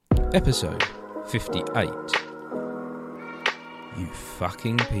Episode 58. You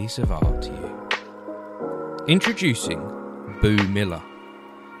fucking piece of art, you. Introducing Boo Miller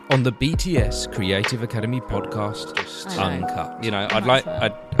on the BTS Creative Academy podcast, Uncut. You know,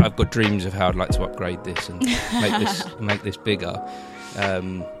 I've got dreams of how I'd like to upgrade this and make this bigger.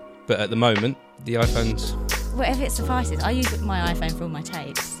 But at the moment, the iPhone's... Well, if it suffices, I use my iPhone for all my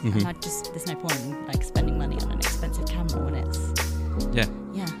tapes, and there's no point in like spending money on an expensive camera when it's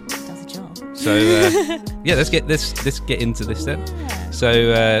it does a job. So let's get into this then. Yeah.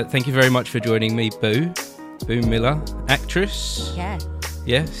 So thank you very much for joining me, Boo Miller, actress. Yeah.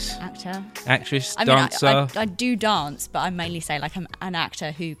 Yes. Actress, dancer. I do dance, but I mainly say like I'm an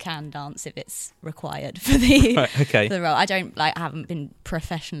actor who can dance if it's required for the for the role. I haven't been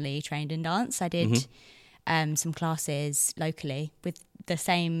professionally trained in dance. I did some classes locally with the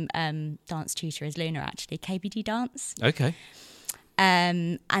same dance tutor as Luna, actually, KBD Dance. Okay.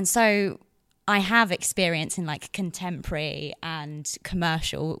 And so I have experience in like contemporary and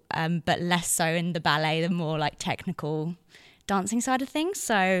commercial, but less so in the ballet, the more like technical dancing side of things.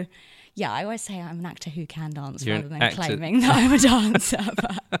 So yeah, I always say I'm an actor who can dance rather than claiming that I'm a dancer.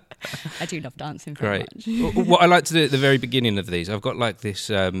 But I do love dancing very much. What I like to do at the very beginning of these, I've got like this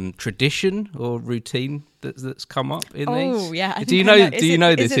tradition or routine that's come up in these. Oh yeah. Do you know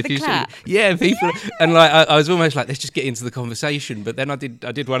this? Is it the clap? Yeah, people. And like I was almost like, let's just get into the conversation. But then I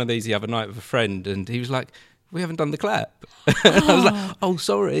did one of these the other night with a friend, and he was like, we haven't done the clap. I was like, oh,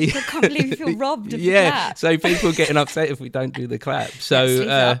 sorry. I can't believe you feel robbed of the clap. clap. So people are getting upset if we don't do the clap.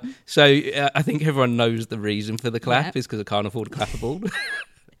 So I think everyone knows the reason for the clap is because I can't afford a clapperboard.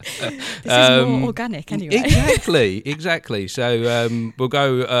 This is more organic anyway. Exactly. So we'll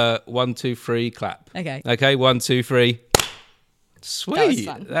go 1, 2, 3, clap. Okay, 1, 2, 3. Sweet.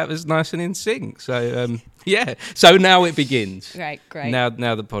 That was nice and in sync. So so now it begins. Great. Now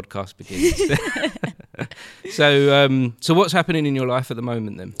the podcast begins. So what's happening in your life at the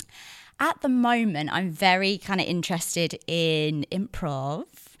moment then? At the moment, I'm very kind of interested in improv.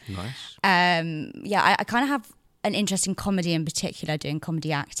 Nice. I kind of have an interest in comedy in particular, doing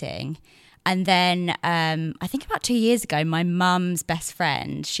comedy acting. And then I think about 2 years ago, my mum's best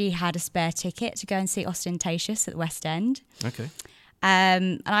friend, she had a spare ticket to go and see Ostentatious at the West End. Okay.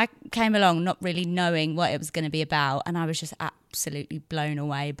 And I came along not really knowing what it was going to be about. And I was just absolutely blown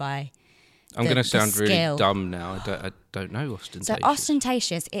away by I'm going to sound really dumb now. I don't know Ostentatious. So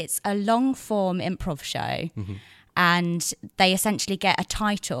Ostentatious, it's a long-form improv show. Mm-hmm. And they essentially get a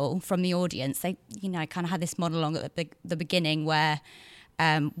title from the audience. They, kind of had this monologue at the beginning where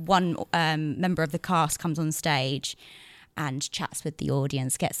one member of the cast comes on stage and chats with the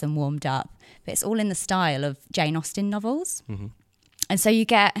audience, gets them warmed up. But it's all in the style of Jane Austen novels. Mm-hmm. And so you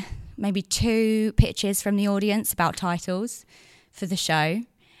get maybe 2 pitches from the audience about titles for the show.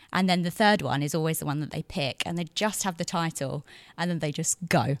 And then the third one is always the one that they pick. And they just have the title and then they just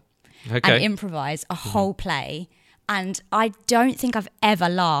go and improvise a whole play. And I don't think I've ever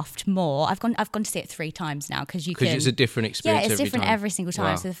laughed more. I've gone to see it 3 times now because it's a different experience. Yeah, it's different every single time.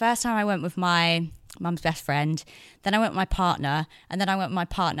 Wow. So the first time I went with my mum's best friend, then I went with my partner, and then I went with my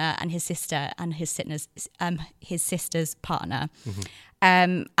partner and his sister and his sister's partner.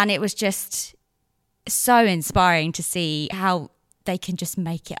 Mm-hmm. And it was just so inspiring to see how they can just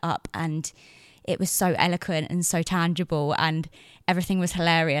make it up, and it was so eloquent and so tangible, and everything was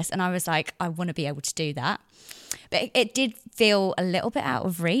hilarious. And I was like, I want to be able to do that. But it did feel a little bit out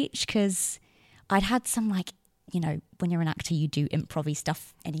of reach because I'd had some when you're an actor, you do improv-y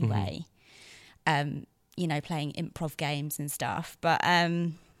stuff anyway, playing improv games and stuff. But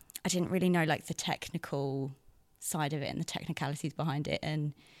I didn't really know like the technical side of it and the technicalities behind it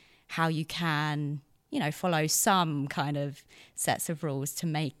and how you can, follow some kind of sets of rules to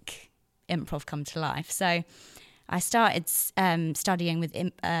make improv come to life. So I started studying with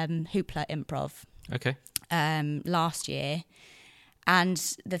Hoopla Improv. Okay. Last year, and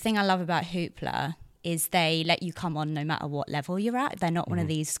the thing I love about Hoopla is they let you come on no matter what level you're at. They're not one of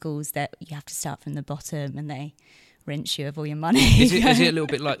these schools that you have to start from the bottom and they rinse you of all your money. Is it a little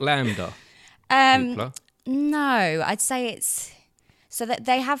bit like Lambda? Hoopla? No, I'd say it's so that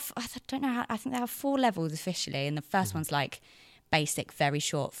they have. I don't know. I think they have 4 levels officially, and the first one's like basic, very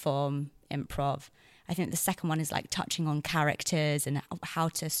short form improv. I think the second one is like touching on characters and how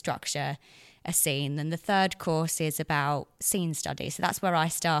to structure a scene. Then the third course is about scene study. So that's where I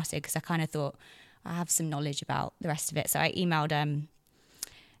started because I kind of thought I have some knowledge about the rest of it. So I emailed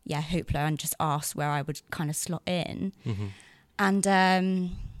Hoopla and just asked where I would kind of slot in. Mm-hmm.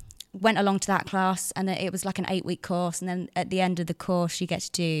 And went along to that class, and it was like an 8-week course. And then at the end of the course, you get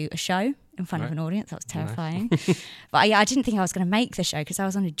to do a show in front of an audience. That was terrifying. But I didn't think I was going to make the show because I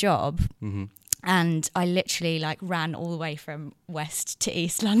was on a job. And I literally like ran all the way from West to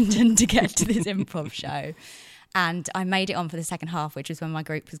East London to get to this improv show. And I made it on for the second half, which was when my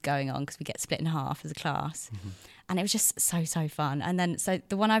group was going on, because we get split in half as a class. And it was just so fun. And then, so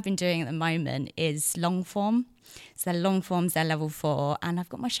the one I've been doing at the moment is long form. So they're long forms, they're level 4. And I've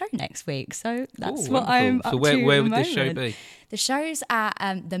got my show next week. So that's what I'm up to. So where would this show be? The show's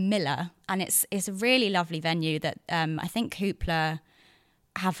at the Miller. And it's a really lovely venue that I think Hoopla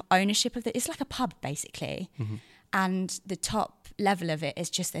have ownership of. It's like a pub, basically. And the top level of it is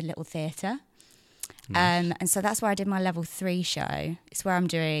just a little theatre. Nice. And so that's where I did my level 3 show. It's where I'm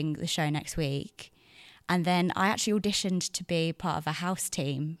doing the show next week. And then I actually auditioned to be part of a house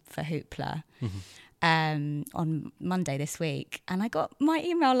team for Hoopla on Monday this week. And I got my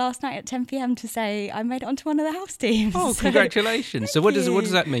email last night at 10 p.m. to say I made it onto one of the house teams. Oh, congratulations. So what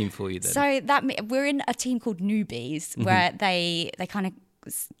does that mean for you then? So we're in a team called Newbies, where they kind of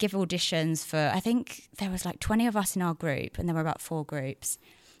give auditions for, I think there was like 20 of us in our group, and there were about 4 groups.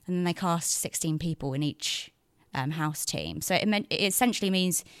 And then they cast 16 people in each house team. So it essentially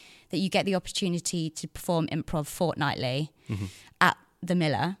means that you get the opportunity to perform improv fortnightly at the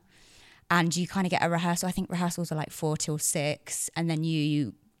Miller. And you kind of get a rehearsal. I think rehearsals are like 4 till 6. And then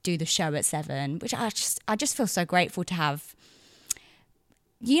you do the show at 7, which I just feel so grateful to have.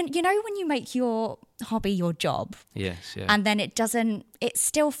 You know when you make your hobby your job? Yes, yeah. And then it's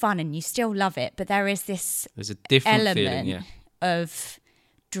still fun and you still love it. But there's a different element feeling, of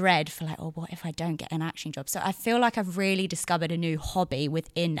dread for like, oh, what if I don't get an acting job? So I feel like I've really discovered a new hobby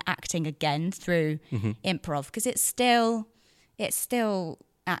within acting again through improv, because it's still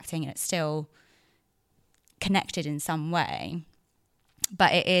acting and it's still connected in some way,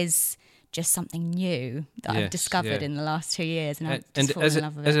 but it is just something new that I've discovered in the last 2 years, and I've just fallen in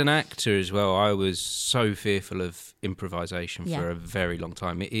love with it. As an actor as well, I was so fearful of improvisation for a very long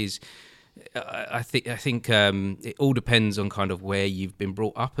time. It is. I think it all depends on kind of where you've been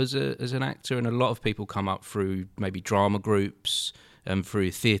brought up as an actor, and a lot of people come up through maybe drama groups and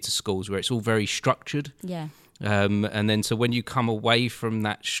through theatre schools where it's all very structured. Yeah. And then so when you come away from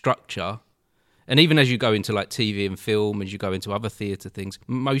that structure, and even as you go into like TV and film, as you go into other theatre things,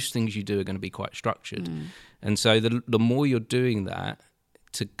 most things you do are going to be quite structured. And so the more you're doing that,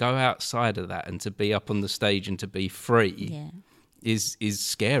 to go outside of that and to be up on the stage and to be free. Yeah. Is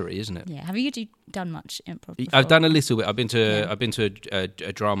scary, isn't it? Yeah. Have you done much improv before? I've done a little bit. I've been to a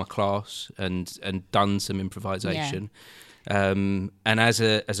drama class and done some improvisation. Yeah. And as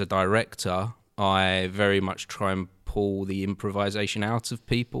a director, I very much try and pull the improvisation out of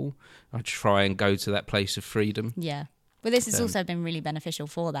people. I try and go to that place of freedom. Yeah. Well, this has also been really beneficial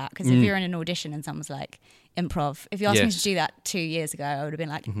for that, because if you're in an audition and someone's like, improv, if you asked me to do that 2 years ago, I would have been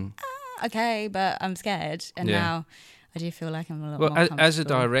like, okay, but I'm scared. And now I do feel like I'm a lot more comfortable. As a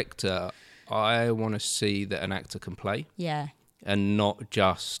director, I want to see that an actor can play. Yeah. And not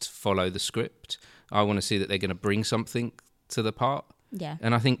just follow the script. I want to see that they're going to bring something to the part. Yeah.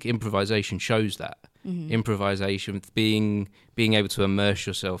 And I think improvisation shows that. Improvisation, being able to immerse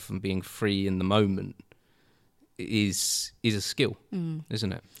yourself and being free in the moment is a skill,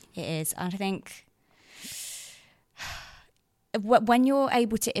 isn't it? It is. And I think when you're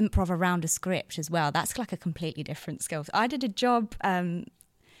able to improv around a script as well, that's like a completely different skill. I did a job, when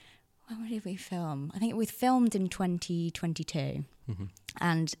did we film? I think we filmed in 2022.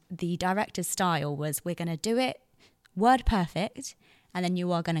 And the director's style was, we're going to do it word perfect, and then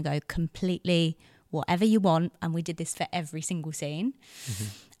you are going to go completely whatever you want. And we did this for every single scene.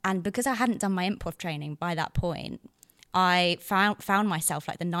 And because I hadn't done my improv training by that point, I found myself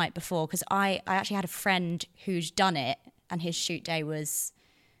like the night before, because I actually had a friend who'd done it, and his shoot day was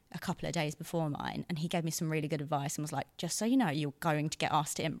a couple of days before mine, and he gave me some really good advice and was like, just so you know, you're going to get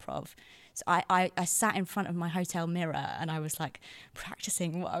asked to improv. So I sat in front of my hotel mirror and I was like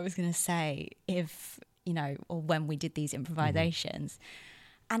practicing what I was going to say if, or when we did these improvisations.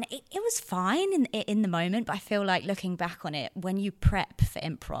 And it was fine in the moment, but I feel like looking back on it, when you prep for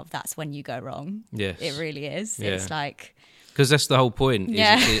improv, that's when you go wrong. Yes. It really is. Yeah. It's like... Because that's the whole point.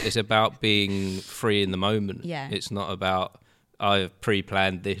 It's about being free in the moment. Yeah. It's not about, I've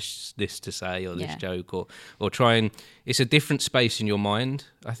pre-planned this to say, or this joke, or try and... It's a different space in your mind,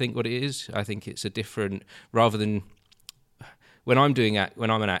 I think, what it is. I think it's a different... Rather than... When I'm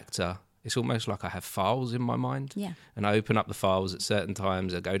an actor... It's almost like I have files in my mind, and I open up the files at certain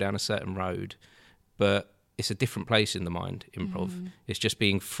times. I go down a certain road, but it's a different place in the mind. Improv. It's just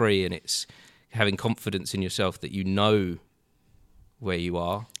being free, and it's having confidence in yourself that you know where you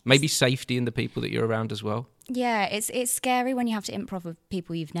are. Maybe safety in the people that you're around as well. Yeah, it's scary when you have to improv with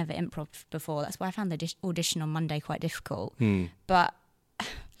people you've never improv before. That's why I found the audition on Monday quite difficult. But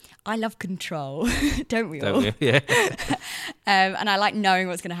I love control, don't we all? Yeah. And I like knowing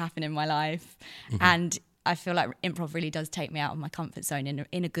what's going to happen in my life. And I feel like improv really does take me out of my comfort zone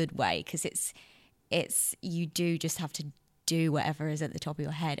in a good way, because it's you do just have to do whatever is at the top of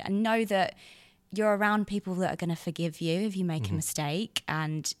your head and know that you're around people that are going to forgive you if you make a mistake,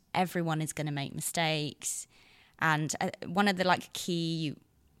 and everyone is going to make mistakes. And one of the like key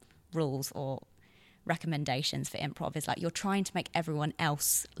rules or recommendations for improv is like you're trying to make everyone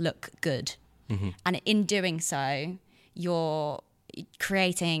else look good. And in doing so, you're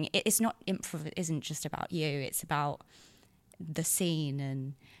creating, it's not, improv isn't just about you, it's about the scene.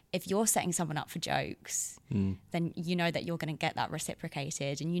 And if you're setting someone up for jokes, then you know that you're going to get that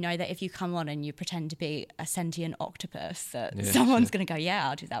reciprocated, and you know that if you come on and you pretend to be a sentient octopus, that someone's going to go, yeah,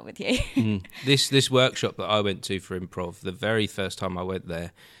 I'll do that with you. This workshop that I went to for improv, the very first time I went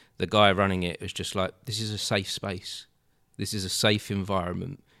there, the guy running it was just like, this is a safe space, this is a safe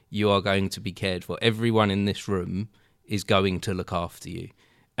environment, you are going to be cared for, everyone in this room is going to look after you.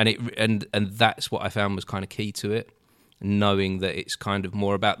 And that's what I found was kind of key to it, knowing that it's kind of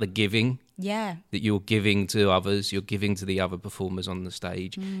more about the giving. Yeah. That you're giving to others, you're giving to the other performers on the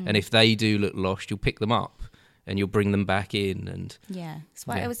stage. And if they do look lost, you'll pick them up and you'll bring them back in. And that's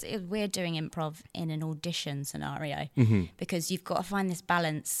why it was weird doing improv in an audition scenario, because you've got to find this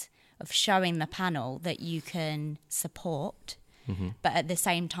balance of showing the panel that you can support, but at the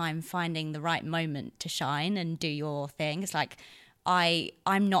same time finding the right moment to shine and do your thing. It's like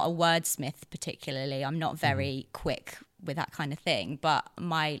I'm not a wordsmith particularly. I'm not very quick with that kind of thing, but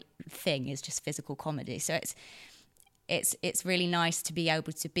my thing is just physical comedy. So it's really nice to be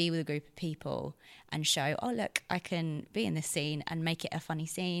able to be with a group of people and show, oh look, I can be in this scene and make it a funny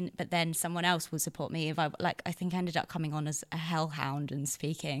scene, but then someone else will support me. If I think I ended up coming on as a hellhound and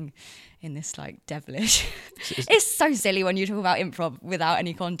speaking in this like devilish. It's so silly when you talk about improv without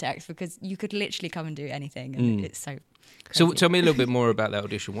any context, because you could literally come and do anything, and it's so crazy. So tell me a little bit more about that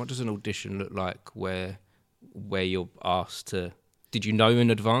audition. What does an audition look like where you're asked to... Did you know in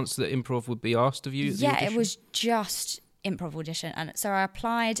advance that improv would be asked of you? Yeah, it was just improv audition. And so I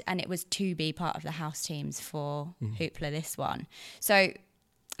applied, and it was to be part of the house teams for Hoopla, this one. So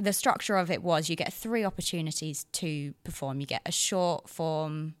the structure of it was you get 3 opportunities to perform. You get a short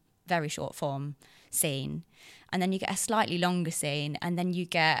form, very short form scene, and then you get a slightly longer scene, and then you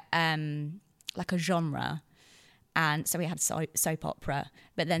get like a genre. And so we had soap opera,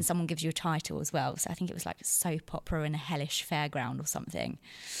 but then someone gives you a title as well. So I think it was like soap opera in a hellish fairground or something.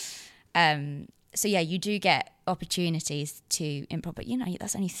 So yeah, you do get opportunities to improv, but you know,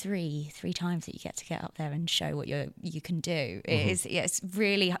 that's only three times that you get to get up there and show what you can do. It's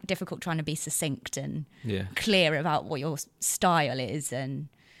really difficult trying to be succinct and clear about what your style is. And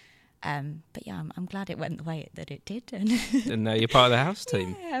but yeah, I'm glad it went the way that it did. And now you're part of the house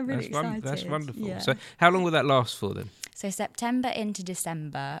team. Yeah, I'm really excited. That's wonderful. Yeah. So how long will that last for then? So September into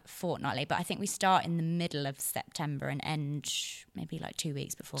December, fortnightly, but I think we start in the middle of September and end maybe like 2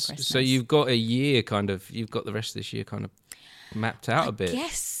 weeks before Christmas. So you've got a year you've got the rest of this year kind of mapped out a bit. I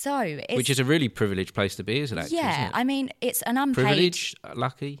guess so. Which is a really privileged place to be as an actor, isn't it? I mean, it's an unpaid... Privileged,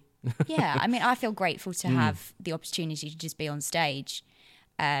 lucky. Yeah, I mean, I feel grateful to have the opportunity to just be on stage.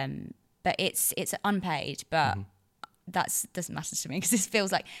 But it's unpaid, but that doesn't matter to me, because this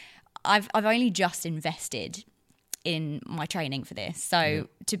feels like I've only just invested in my training for this. So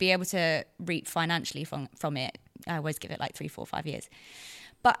to be able to reap financially from it, I always give it like 3, 4, 5 years.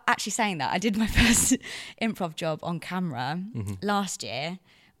 But actually saying that, I did my first improv job on camera last year,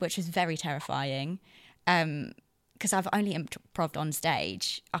 which was very terrifying, because I've only improved on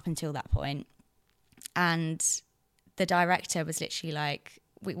stage up until that point. And the director was literally like,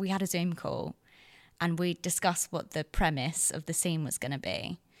 we had a Zoom call and we discussed what the premise of the scene was going to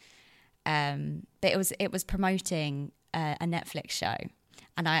be. But it was promoting a Netflix show,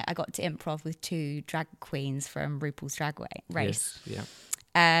 and I got to improv with 2 drag queens from RuPaul's Drag Race. Yes,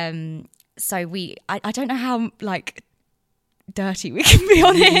 yeah. So I don't know how like dirty we can be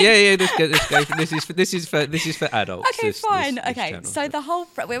on it. Yeah. This is for adults. Okay, fine. This okay, channel.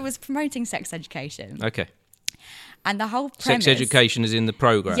 so it was promoting sex education. Okay. And the whole premise... Sex education is in the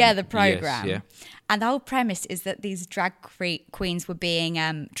programme. Yeah, the programme. Yes, yeah. And the whole premise is that these drag queens were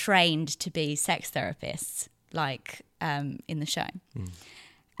being trained to be sex therapists, like in the show.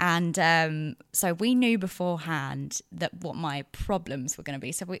 And so we knew beforehand that what my problems were going to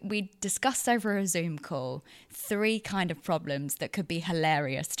be. So we discussed over a Zoom call 3 kind of problems that could be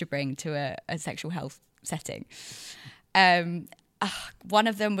hilarious to bring to a sexual health setting. One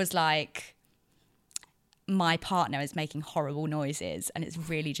of them was like... my partner is making horrible noises and it's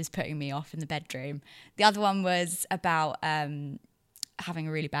really just putting me off in the bedroom. The other one was about having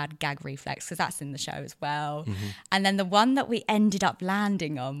a really bad gag reflex, because that's in the show as well. And then the one that we ended up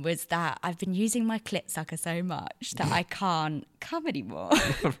landing on was that I've been using my clit sucker so much that I can't come anymore.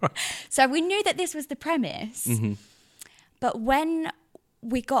 So we knew that this was the premise. But when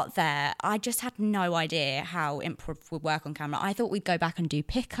we got there, I just had no idea how improv would work on camera. I thought we'd go back and do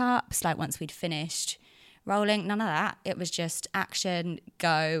pickups, like once we'd finished rolling. None of that. It was just action,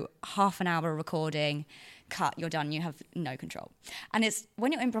 go, half an hour recording, cut, you're done, you have no control. And it's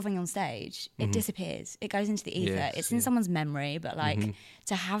when you're improvising on stage, it disappears. It goes into the ether. Yes, it's in someone's memory, but like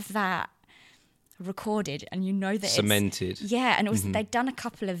to have that recorded and you know that cemented. And it was they'd done a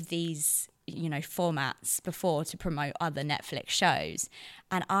couple of these, you know, formats before to promote other Netflix shows.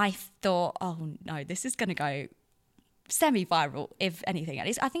 And I thought, oh no, this is going to go semi-viral, if anything. At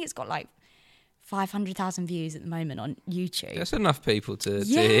least I think it's got like 500,000 views at the moment on YouTube. That's enough people to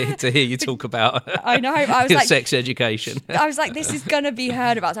hear you talk about. I know. I was like, sex education. I was like, this is going to be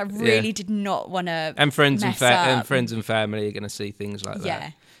heard about. So I really did not want to. And friends and family are going to see things like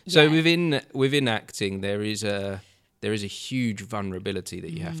that. So within acting, there is a huge vulnerability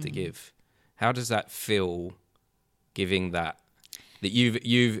that you have to give. How does that feel? Giving that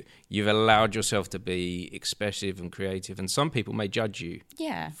you've allowed yourself to be expressive and creative, and some people may judge you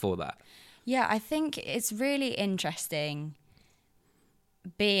for that. Yeah, I think it's really interesting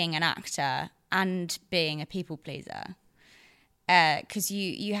being an actor and being a people pleaser, because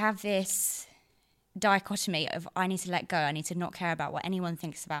you have this dichotomy of I need to let go, I need to not care about what anyone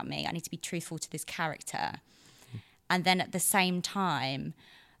thinks about me, I need to be truthful to this character. And then at the same time,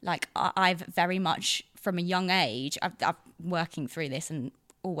 like I've very much from a young age, I'm working through this and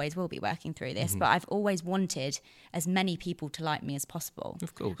always will be working through this, but I've always wanted as many people to like me as possible.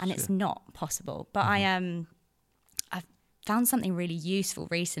 Of course. And it's not possible. But I've found something really useful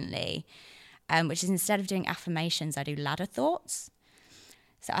recently, which is instead of doing affirmations, I do ladder thoughts.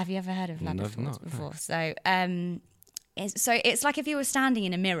 So have you ever heard of ladder thoughts before? No. So it's like if you were standing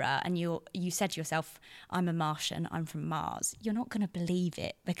in a mirror and you said to yourself, I'm a Martian, I'm from Mars. You're not going to believe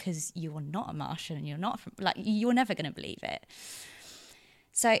it because you are not a Martian and you're never going to believe it.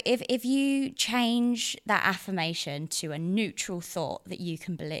 So if you change that affirmation to a neutral thought that you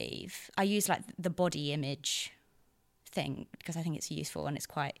can believe, I use like the body image thing because I think it's useful and it's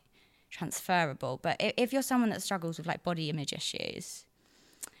quite transferable. But if you're someone that struggles with like body image issues,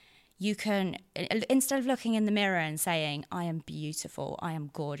 you can, instead of looking in the mirror and saying, I am beautiful, I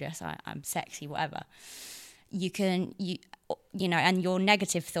am gorgeous, I'm sexy, whatever, you know, and your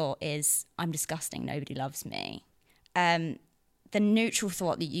negative thought is, I'm disgusting, nobody loves me. The neutral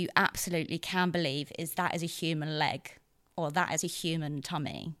thought that you absolutely can believe is that is a human leg or that is a human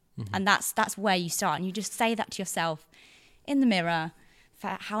tummy. And that's where you start. And you just say that to yourself in the mirror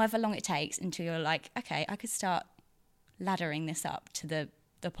for however long it takes until you're like, okay, I could start laddering this up to the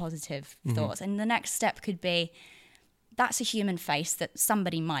positive thoughts. And the next step could be, that's a human face that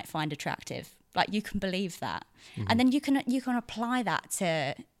somebody might find attractive. Like you can believe that. And then you can apply that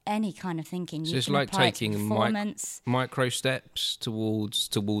to any kind of thinking. So it's like taking micro steps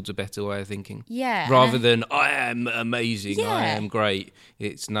towards a better way of thinking. Yeah. Rather than I am amazing, I am great.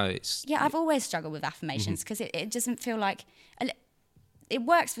 Yeah, I've always struggled with affirmations because it doesn't feel like it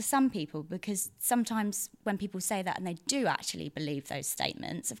works for some people, because sometimes when people say that and they do actually believe those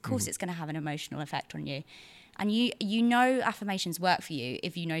statements, of course it's going to have an emotional effect on you. And you know affirmations work for you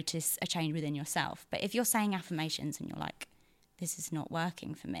if you notice a change within yourself. But if you're saying affirmations and you're like, this is not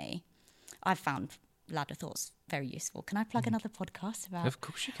working for me, I've found ladder thoughts very useful. Can I plug another podcast about? Of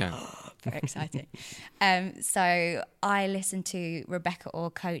course you can. Very exciting. So I listen to Rebecca Orr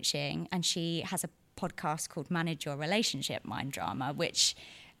Coaching, and she has a podcast called Manage Your Relationship Mind Drama, which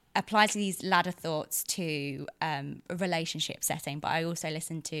applies these ladder thoughts to a relationship setting. But I also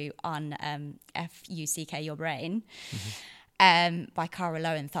listen to Unfuck Your Brain by Cara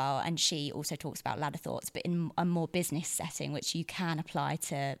Lowenthal, and she also talks about ladder thoughts, but in a more business setting, which you can apply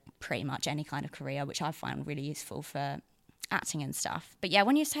to pretty much any kind of career, which I find really useful for acting and stuff. But yeah,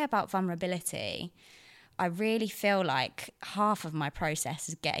 when you say about vulnerability, I really feel like half of my process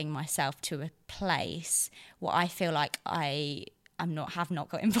is getting myself to a place where I feel like I have not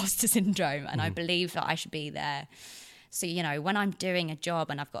got imposter syndrome, and I believe that I should be there. So, you know, when I'm doing a job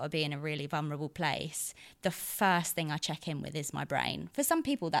and I've got to be in a really vulnerable place, the first thing I check in with is my brain. For some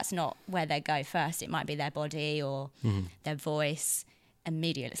people, that's not where they go first. It might be their body or their voice.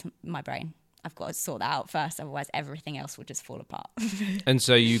 Immediately, it's my brain. I've got to sort that out first, otherwise everything else will just fall apart. And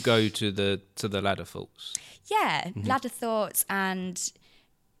so you go to the ladder thoughts. Yeah, ladder thoughts, and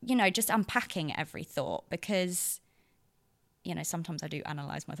just unpacking every thought, because, sometimes I do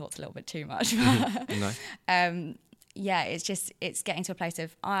analyse my thoughts a little bit too much. No. It's getting to a place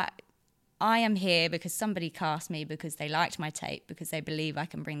of I am here because somebody cast me because they liked my tape, because they believe I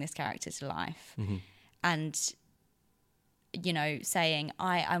can bring this character to life. And, saying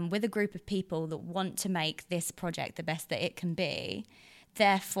I'm with a group of people that want to make this project the best that it can be.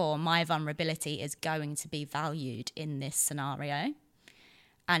 Therefore, my vulnerability is going to be valued in this scenario.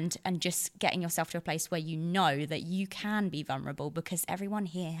 And just getting yourself to a place where you know that you can be vulnerable, because everyone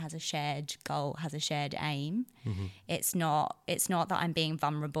here has a shared goal, has a shared aim. It's not that I'm being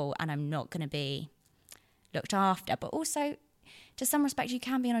vulnerable and I'm not going to be looked after. But also, to some respect, you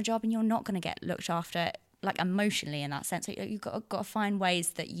can be on a job and you're not going to get looked after, like emotionally, in that sense. So you've got to find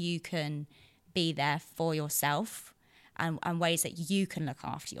ways that you can be there for yourself, and ways that you can look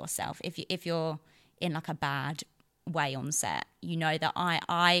after yourself. If you're in like a bad way on set, that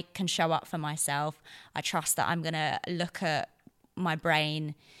I can show up for myself. I trust that I'm going to look at my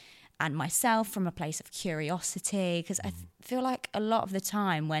brain and myself from a place of curiosity, because I feel like a lot of the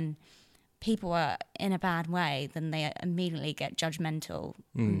time when people are in a bad way, then they immediately get judgmental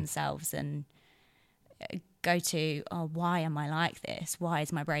themselves and go to, oh, why am I like this? Why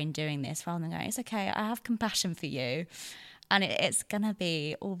is my brain doing this? Rather than going, it's okay, I have compassion for you, and it's going to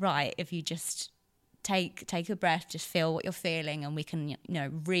be all right if you just take a breath, just feel what you're feeling, and we can,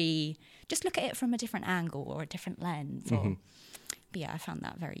 just look at it from a different angle or a different lens. But yeah, I found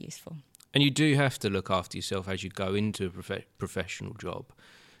that very useful. And you do have to look after yourself as you go into a professional job.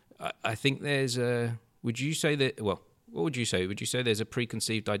 I think there's would you say that, well, what would you say? Would you say there's a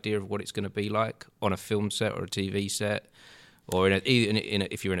preconceived idea of what it's going to be like on a film set or a TV set, or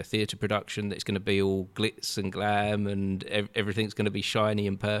if you're in a theatre production, that it's going to be all glitz and glam and everything's going to be shiny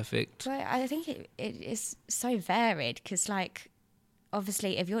and perfect? Well, I think it is so varied, because, like,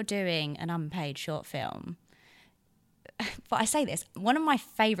 obviously, if you're doing an unpaid short film, but I say this, one of my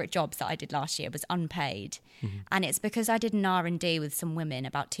favourite jobs that I did last year was unpaid, and it's because I did an R&D with some women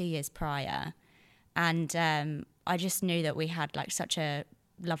about 2 years prior, and I just knew that we had like such a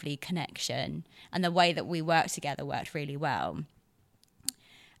lovely connection, and the way that we worked together worked really well.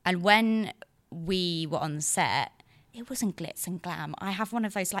 And when we were on set, it wasn't glitz and glam. I have one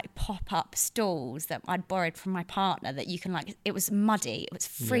of those like pop-up stools that I'd borrowed from my partner that you can like, it was muddy, it was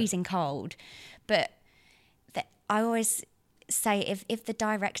freezing cold, but I always say if the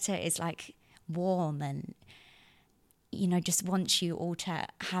director is like warm and just wants you all to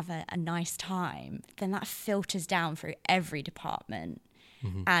have a nice time, then that filters down through every department.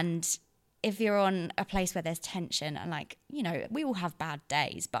 And if you're on a place where there's tension, and like, we all have bad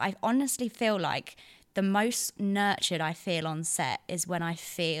days, but I honestly feel like the most nurtured I feel on set is when I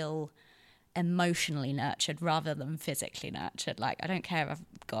feel emotionally nurtured rather than physically nurtured. Like, I don't care if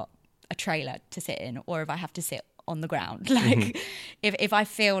I've got a trailer to sit in or if I have to sit on the ground. Like, if I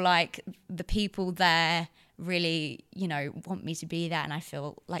feel like the people there really, want me to be there, and I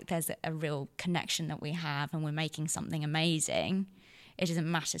feel like there's a real connection that we have and we're making something amazing, it doesn't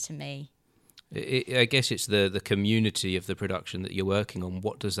matter to me. I guess it's the community of the production that you're working on.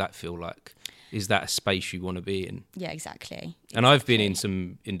 What does that feel like? Is that a space you want to be in? Yeah, exactly. And I've been in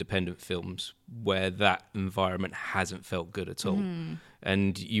some independent films where that environment hasn't felt good at all.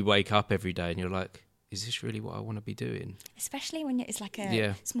 And you wake up every day and you're like, is this really what I want to be doing? Especially when it's like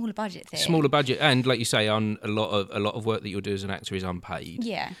a smaller budget thing. Smaller budget, and like you say, on a lot of work that you'll do as an actor is unpaid.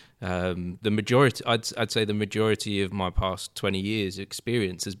 Yeah. The majority, I'd say, the majority of my past 20 years'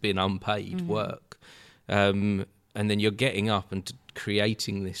 experience has been unpaid work, and then you're getting up and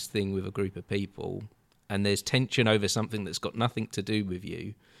creating this thing with a group of people, and there's tension over something that's got nothing to do with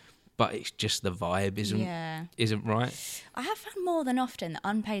you, but it's just the vibe isn't right. I have found more than often that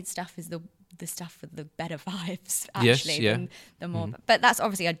unpaid stuff is the stuff with the better vibes, actually, than the more. But that's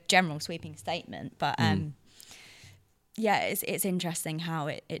obviously a general sweeping statement. But it's interesting how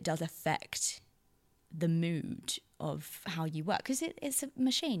it does affect the mood of how you work, because it's a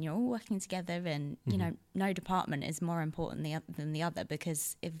machine. You're all working together, and no department is more important than the other,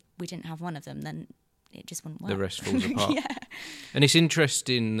 because if we didn't have one of them, then it just wouldn't work. The rest falls apart. Yeah. And it's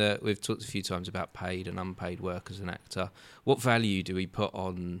interesting that we've talked a few times about paid and unpaid work as an actor. What value do we put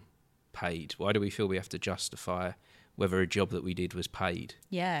on paid? Why do we feel we have to justify whether a job that we did was paid?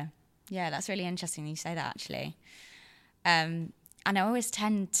 Yeah, that's really interesting you say that, actually. And I always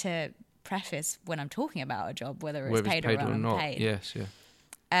tend to preface when I'm talking about a job whether it's paid or unpaid. Yes, yeah.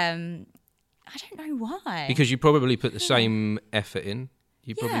 I don't know why. Because you probably put the same effort in.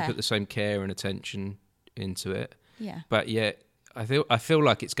 You probably put the same care and attention into it. Yeah. But yet, I feel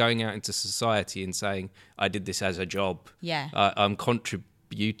like it's going out into society and saying, I did this as a job. Yeah. I'm contributing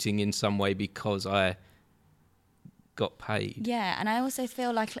contributing in some way because I got paid. Yeah, and I also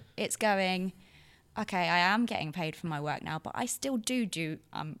feel like it's going, okay, I am getting paid for my work now, but I still do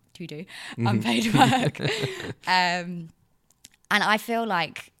unpaid work. And I feel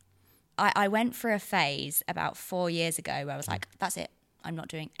like I went through a phase about 4 years ago where I was like, that's it. I'm not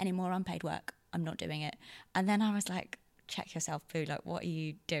doing any more unpaid work. I'm not doing it. And then I was like, check yourself, Boo, like, what are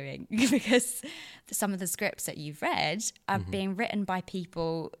you doing? Because some of the scripts that you've read are being written by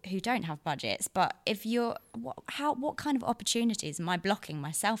people who don't have budgets. But if you're, what kind of opportunities am I blocking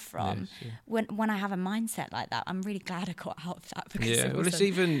myself from when I have a mindset like that? I'm really glad I got out of that. Because it's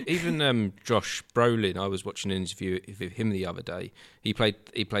even Josh Brolin. I was watching an interview with him the other day. He played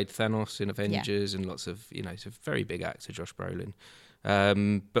Thanos in Avengers and lots of, he's a very big actor, Josh Brolin.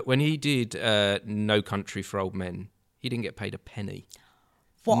 But when he did No Country for Old Men, he didn't get paid a penny.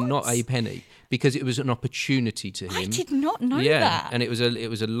 What? Not a penny, because it was an opportunity to him. I did not know that. Yeah, and it was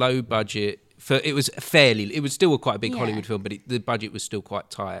a low budget. It was still quite a big Hollywood film, but the budget was still quite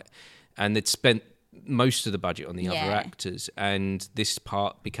tight, and they'd spent most of the budget on the other actors, and this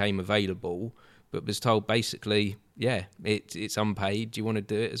part became available, but was told basically, it's unpaid. Do you want to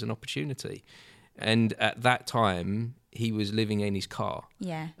do it as an opportunity? And at that time, he was living in his car,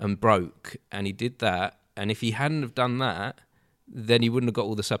 and broke, and he did that. And if he hadn't have done that, then he wouldn't have got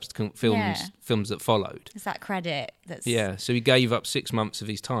all the subsequent films that followed. It's that credit that's... Yeah, so he gave up 6 months of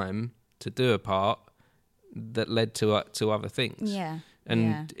his time to do a part that led to other things. Yeah.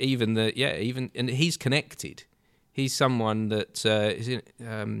 And even and he's connected. He's someone that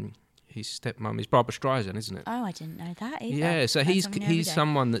his stepmom is Barbara Streisand, isn't it? Oh, I didn't know that either. Yeah, so he's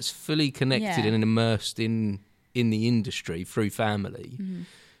someone that's fully connected and immersed in the industry through family. Mm-hmm.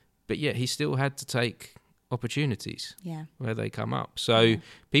 But he still had to take opportunities where they come up. So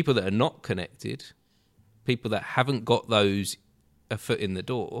people that are not connected, people that haven't got a foot in the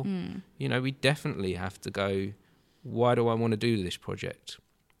door, we definitely have to go, why do I want to do this project?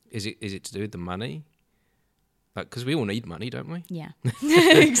 Is it to do with the money? Because we all need money, don't we? Yeah,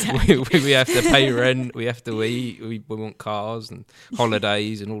 exactly. we have to pay rent, we have to eat, we want cars and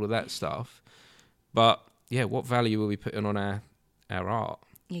holidays and all of that stuff. But what value are we putting on our art?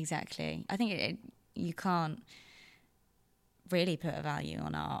 Exactly. I think you can't really put a value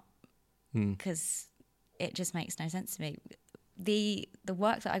on art because it just makes no sense to me. The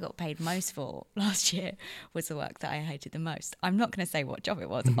work that I got paid most for last year was the work that I hated the most. I'm not going to say what job it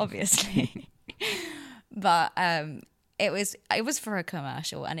was, obviously, but it was for a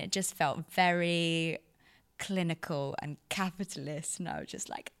commercial, and it just felt very clinical and capitalist, and I was just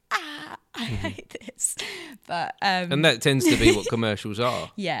like, I hate this. But and that tends to be what commercials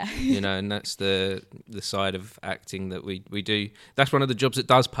are. Yeah. And that's the side of acting that we do. That's one of the jobs that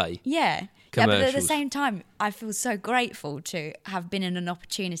does pay. Yeah. Yeah, but at the same time, I feel so grateful to have been in an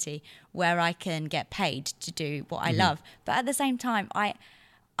opportunity where I can get paid to do what I love. But at the same time, I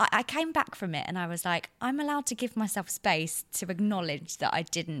came back from it and I was like, I'm allowed to give myself space to acknowledge that I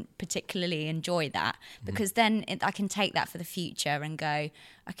didn't particularly enjoy that, because then I can take that for the future and go,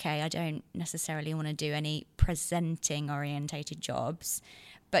 okay, I don't necessarily want to do any presenting orientated jobs.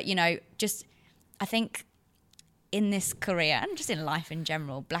 But, just I think in this career and just in life in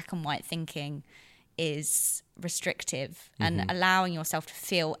general, black and white thinking is restrictive, and allowing yourself to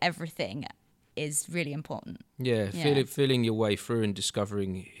feel everything is really important. Yeah, feeling your way through and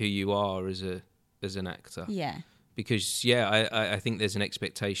discovering who you are as an actor. Yeah. Because I think there's an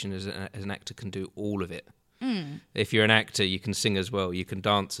expectation as an actor can do all of it. If you're an actor, you can sing as well, you can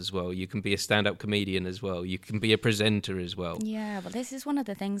dance as well, you can be a stand-up comedian as well, you can be a presenter as well. Yeah, well, this is one of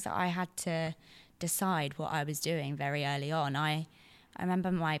the things that I had to decide what I was doing very early on. I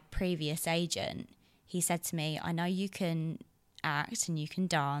remember my previous agent, he said to me, I know you can act and you can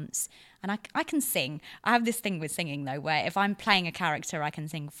dance and I can sing. I have this thing with singing though, where if I'm playing a character I can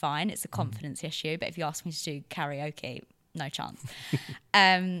sing fine, it's a confidence issue, but if you ask me to do karaoke, no chance.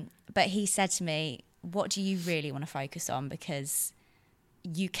 But he said to me, what do you really want to focus on? Because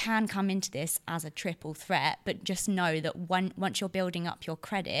you can come into this as a triple threat, but just know that once you're building up your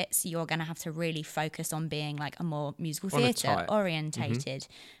credits, you're going to have to really focus on being like a more musical theatre orientated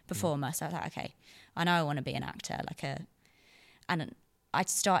performer. So I was like, okay, I know I want to be an actor, and I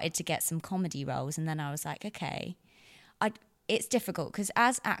started to get some comedy roles, and then I was like, okay, it's difficult because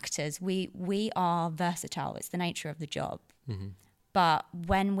as actors, we are versatile. It's the nature of the job. But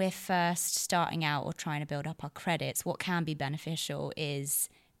when we're first starting out or trying to build up our credits, what can be beneficial is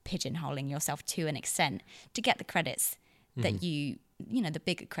pigeonholing yourself to an extent to get the credits that you the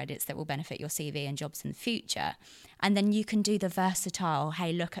bigger credits that will benefit your CV and jobs in the future. And then you can do the versatile,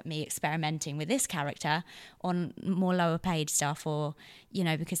 hey, look at me experimenting with this character on more lower paid stuff, or,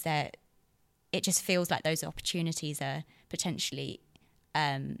 because it just feels like those opportunities are potentially,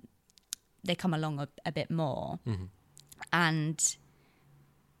 they come along a bit more. Mm-hmm. And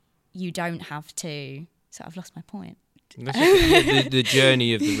you don't have to, so I've lost my point. That's the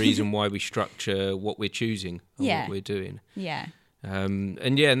journey of the reason why we structure what we're choosing and what we're doing. Yeah. And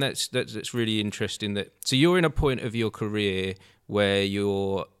that's really interesting. So you're in a point of your career where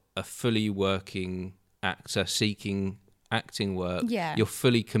you're a fully working actor seeking acting work. Yeah. You're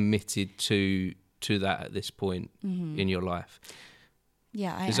fully committed to that at this point in your life.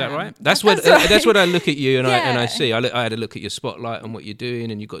 Yeah, is that right? That's what I look at you and I see. I had a look at your spotlight and what you're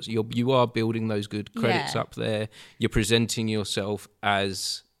doing, and you are building those good credits up there. You're presenting yourself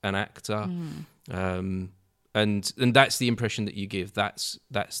as an actor, and that's the impression that you give. That's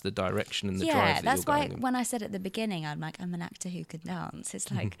the direction and the drive. That's why when I said at the beginning, I'm like, I'm an actor who can dance. It's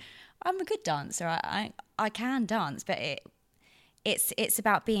like I'm a good dancer. I can dance, but it's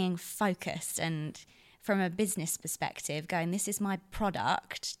about being focused and, from a business perspective, going, this is my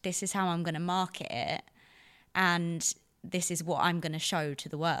product, this is how I'm going to market it, and this is what I'm going to show to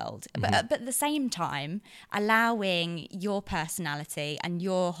the world. But at the same time, allowing your personality and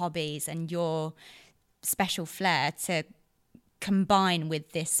your hobbies and your special flair to combine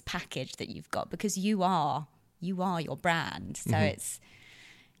with this package that you've got, because you are your brand. So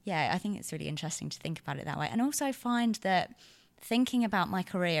I think it's really interesting to think about it that way. And also find that thinking about my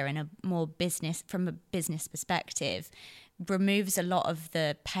career in from a business perspective removes a lot of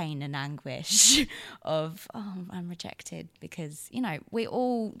the pain and anguish of, I'm rejected, because, we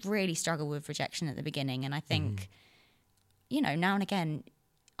all really struggle with rejection at the beginning. And I think, now and again,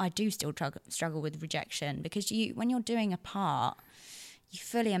 I do still struggle with rejection, because when you're doing a part, you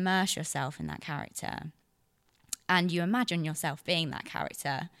fully immerse yourself in that character and you imagine yourself being that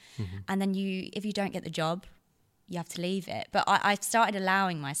character. And then if you don't get the job, you have to leave it. But I've started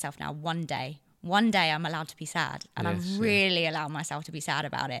allowing myself now one day I'm allowed to be sad, and I really allow myself to be sad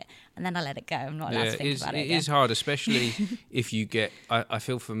about it, and then I let it go. I'm not allowed to think about it again. It is hard, especially if you get, I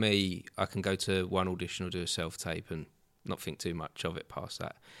feel for me, I can go to one audition or do a self-tape and not think too much of it past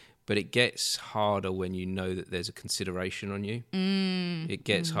that. But it gets harder when you know that there's a consideration on you. It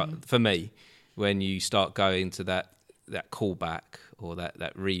gets hard, for me, when you start going to that callback or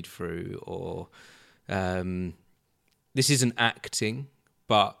that read-through or... this isn't acting,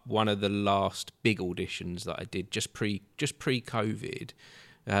 but one of the last big auditions that I did just pre-COVID,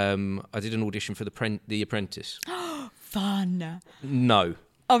 I did an audition for The Apprentice. Fun. No.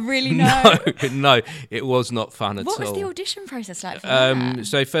 Oh, really? No. No, it was not fun at all. What was the audition process like for that?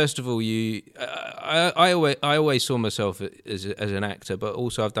 So first of all, I always saw myself as an actor, but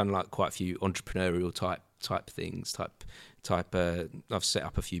also I've done like quite a few entrepreneurial type things, I've set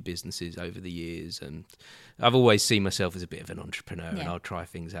up a few businesses over the years, and I've always seen myself as a bit of an entrepreneur, and I'll try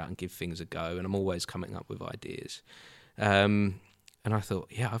things out and give things a go, and I'm always coming up with ideas. And I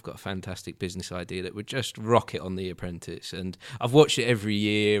thought, I've got a fantastic business idea that would just rock it on The Apprentice. And I've watched it every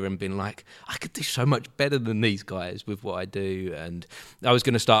year and been like, I could do so much better than these guys with what I do. And I was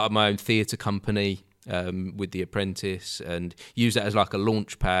going to start up my own theatre company with The Apprentice and use that as like a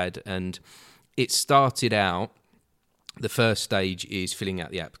launch pad. And it started out, the first stage is filling out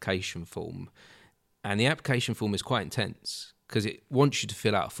the application form. And the application form is quite intense because it wants you to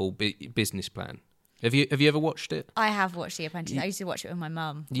fill out a full business plan. Have you ever watched it? I have watched The Apprentice. I used to watch it with my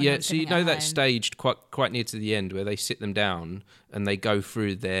mum. Yeah, so you know that staged quite near to the end where they sit them down and they go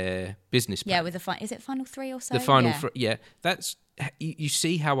through their business plan. Yeah, with is it final 3 or so? The final 3, that's you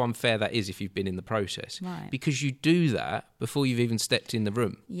see how unfair that is if you've been in the process. Right. Because you do that before you've even stepped in the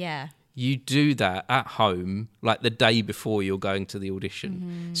room. Yeah. You do that at home, like the day before you're going to the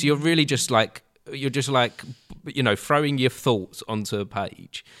audition. So you're really just like, throwing your thoughts onto a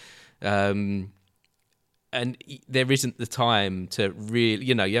page. And there isn't the time to really,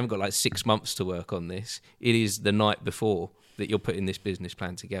 you haven't got like 6 months to work on this. It is the night before that you're putting this business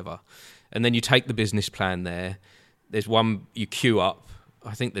plan together. And then you take the business plan there. There's one, you queue up.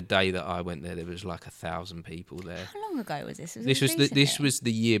 I think the day that I went there was like 1,000 people there. How long ago was this? This was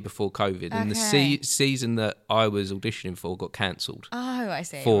the year before COVID. Okay. And the season that I was auditioning for got cancelled. Oh, I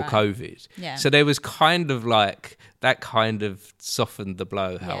see. For COVID. Yeah. So there was kind of like, that kind of softened the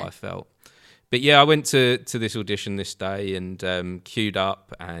blow how I felt. But I went to this audition this day and queued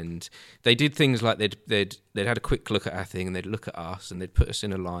up, and they did things like they'd had a quick look at our thing, and they'd look at us and they'd put us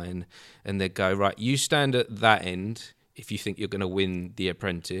in a line and they'd go, right, you stand at that end. if you think you're going to win The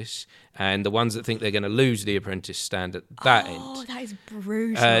Apprentice, and the ones that think they're going to lose The Apprentice stand at that end. Oh, that is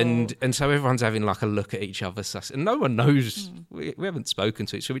brutal. And so everyone's having like a look at each other, and no one knows. We haven't spoken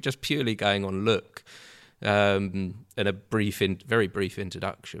to it, so we're just purely going on look, and a very brief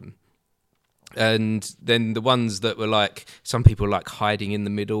introduction. And then the ones that were like, some people were like hiding in the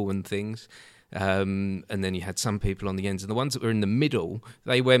middle and things. And then you had some people on the ends, and the ones that were in the middle,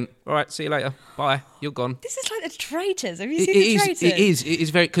 they went, all right, see you later, bye, you're gone. This is like The Traitors. Have you seen The Traitors? It is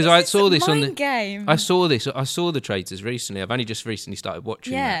very, because I saw this on the game. I saw The Traitors recently. I've only just recently started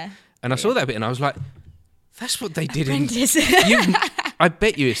watching that, and I saw that bit, and I was like, that's what they did Apprentice. I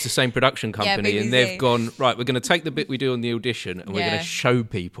bet you it's the same production company, BBC. and they've gone, right, we're going to take the bit we do on the audition, and we're going to show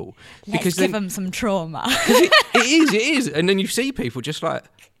people. Let's give them some trauma. It is, and then you see people just like,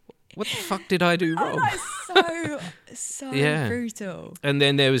 what the fuck did I do wrong? That's so brutal. And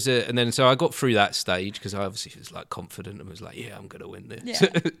then so I got through that stage, because I obviously was like confident and was like, yeah, I'm going to win this.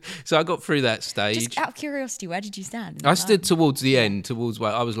 Yeah. So I got through that stage. Just out of curiosity, where did you stand? I stood towards the end, towards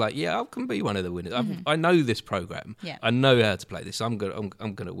where I was like, yeah, I can be one of the winners. I know this program. Yeah. I know how to play this. I'm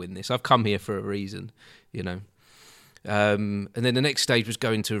gonna win this. I've come here for a reason, you know. And then the next stage was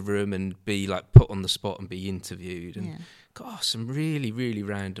go into a room and be like put on the spot and be interviewed, and some really, really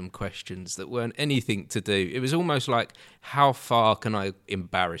random questions that weren't anything to do. It was almost like, how far can I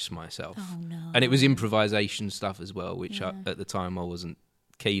embarrass myself? Oh no! And it was improvisation stuff as well, which at the time I wasn't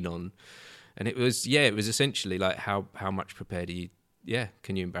keen on. And it was essentially like, how much prepared are you? Yeah,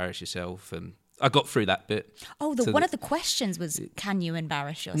 can you embarrass yourself? And I got through that bit. Oh, one of the questions was, can you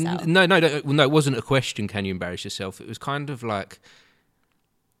embarrass yourself? No, it wasn't a question, can you embarrass yourself? It was kind of like,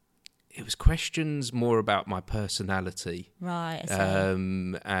 it was questions more about my personality. Right.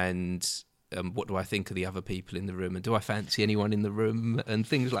 And what do I think of the other people in the room? And do I fancy anyone in the room? And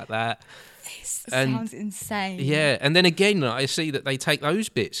things like that. This sounds insane. Yeah, and then again, I see that they take those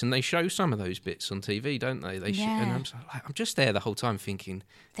bits and they show some of those bits on TV, don't they? And I'm just there the whole time thinking,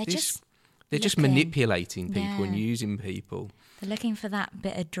 they're just manipulating people and using people. They're looking for that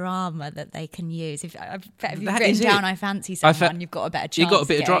bit of drama that they can use. If you've That written is down, it. I fancy someone, you've got a better chance. You've got a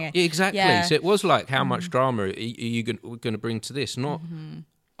bit of drama. it. Exactly. Yeah. So it was like, how much drama are you going to bring to this? Not,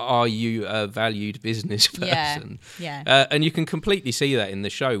 are you a valued business person? Yeah. And you can completely see that in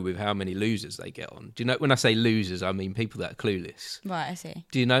the show with how many losers they get on. Do you know, when I say losers, I mean people that are clueless. Right, I see.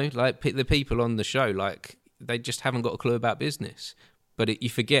 Do you know, like the people on the show, like they just haven't got a clue about business. But you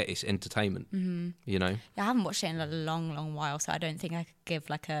forget it's entertainment, you know? Yeah, I haven't watched it in a long, long while, so I don't think I could give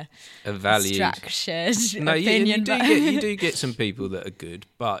like a valued, structured you opinion. do get some people that are good,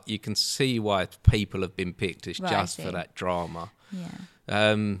 but you can see why people have been picked. It's just for that drama. Yeah.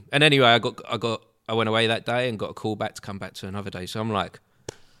 And anyway, I went away that day and got a call back to come back to another day. So I'm like,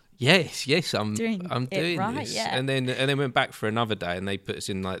 yes, I'm doing right, this. yeah. And then went back for another day, and they put us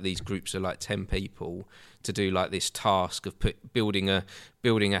in like these groups of like 10 people to do like this task of building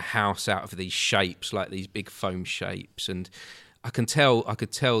a house out of these shapes, like these big foam shapes. And I could tell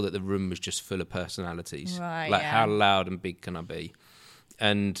that the room was just full of personalities. Right, like how loud and big can I be?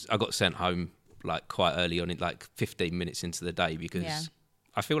 And I got sent home like quite early on, like 15 minutes into the day, because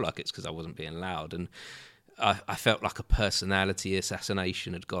I feel like it's because I wasn't being loud, and I felt like a personality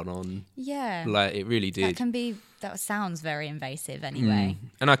assassination had gone on. Yeah. Like it really did. That sounds very invasive anyway.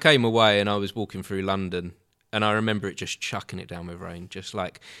 And I came away and I was walking through London, and I remember it just chucking it down with rain, just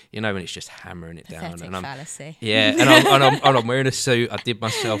like, you know, when it's just hammering it down. Pathetic fallacy. Yeah, and I'm wearing a suit. I did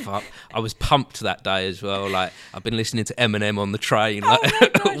myself up. I was pumped that day as well. Like I've been listening to Eminem on the train,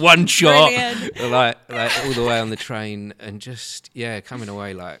 like one shot, like all the way on the train, and just coming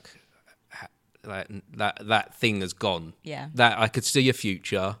away like that thing has gone. Yeah. That I could see a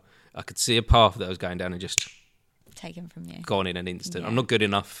future. I could see a path that I was going down, and just taken from you. Gone in an instant. Yeah. I'm not good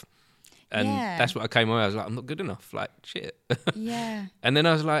enough. And that's what I came away. I was like, I'm not good enough. Like, shit. Yeah. And then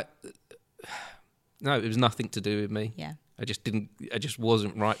I was like, no, it was nothing to do with me. Yeah. I just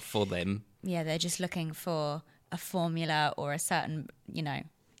wasn't right for them. Yeah, they're just looking for a formula or a certain,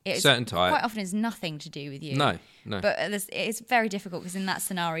 certain type. Quite often it's nothing to do with you. No. But it's very difficult, because in that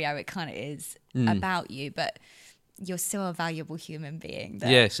scenario it kind of is about you, but you're still a valuable human being.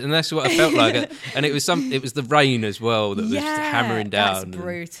 Yes, and that's what I felt like. And it was the rain as well that was hammering down. That's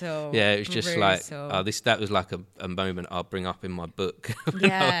brutal. Yeah, it was just like, that was like a moment I'll bring up in my book.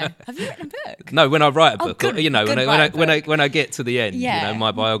 Yeah. Have you written a book? No, when I write a book, good, when I get to the end,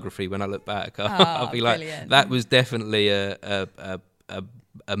 my biography, when I look back, I'll be like, brilliant. that was definitely a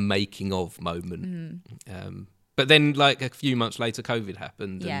making of moment. But then, like, a few months later, COVID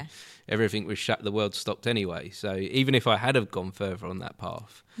happened Yeah. and everything was shut. The world stopped anyway. So even if I had have gone further on that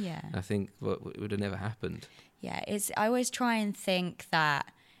path, Yeah. I think it would have never happened. Yeah, I always try and think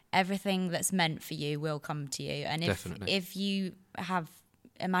that everything that's meant for you will come to you. And Definitely. if you have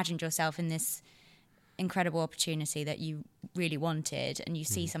imagined yourself in this incredible opportunity that you really wanted and you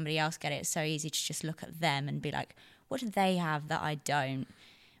see somebody else get it, it's so easy to just look at them and be like, what do they have that I don't?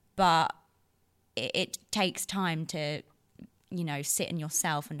 But it takes time to, sit in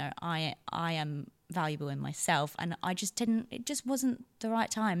yourself and know I am valuable in myself. And it just wasn't the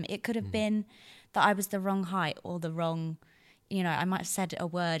right time. It could have been that I was the wrong height or the wrong, I might have said a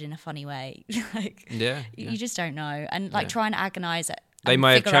word in a funny way. You just don't know. And trying to agonize it. They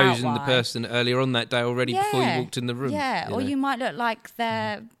may have chosen the person earlier on that day already before you walked in the room. Yeah, or you might look like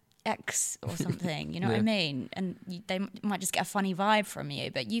their ex or something, you know what I mean? And they might just get a funny vibe from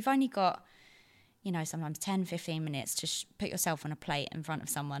you. But you've only got, sometimes 10, 15 minutes to put yourself on a plate in front of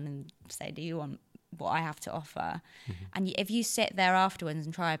someone and say, do you want what I have to offer? And if you sit there afterwards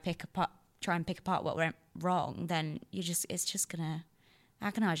and try and pick apart what went wrong, then it's just going to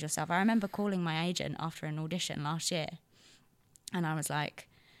agonize yourself. I remember calling my agent after an audition last year. And I was like,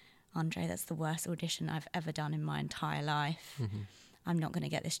 Andre, that's the worst audition I've ever done in my entire life. I'm not going to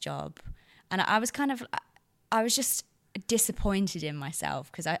get this job. And I was just disappointed in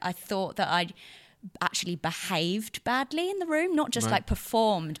myself because I thought that I'd actually behaved badly in the room, not just like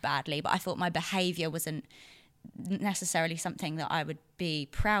performed badly, but I thought my behaviour wasn't necessarily something that I would be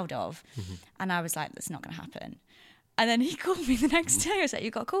proud of. And I was like, that's not going to happen. And then he called me the next day. I was like, you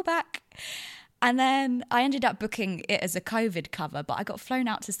got a call back. And then I ended up booking it as a COVID cover, but I got flown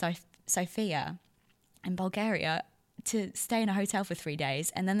out to Sofia in Bulgaria to stay in a hotel for 3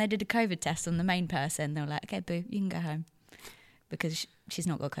 days. And then they did a COVID test on the main person. They were like, okay, boo, you can go home because she's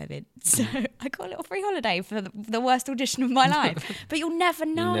not got COVID. So I got a little free holiday for the worst audition of my life. But you'll never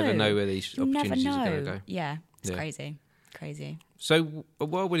know. You never know where these opportunities are going to go. Yeah, it's crazy. So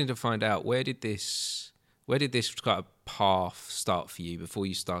we're willing to find out, where did this kind of path start for you before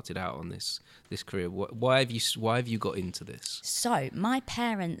you started out on this career? Why have you got into this? So my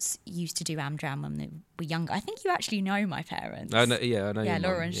parents used to do Amdram when they were younger. I think you actually know my parents. I know. Yeah,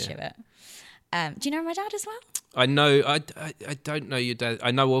 Laura and Stuart. Do you know my dad as well? I know. I don't know your dad.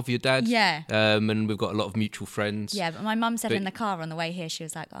 I know of your dad. Yeah. And we've got a lot of mutual friends. Yeah, but my mum said in the car on the way here, she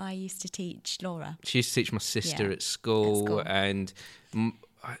was like, I used to teach Laura. She used to teach my sister at school. And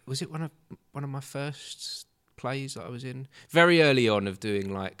was it one of my first plays that I was in very early on of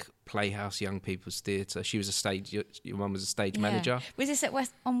doing like Playhouse Young People's Theatre. She was a stage. Your mum was a stage manager. Was this at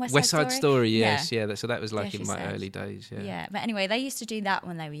West Side Story? Yes, yeah. So that was like in my early days. Yeah. Yeah, but anyway, they used to do that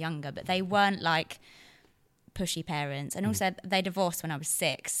when they were younger, but they weren't like pushy parents. And also they divorced when I was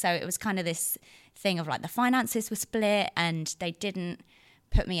 6, so it was kind of this thing of like the finances were split, and they didn't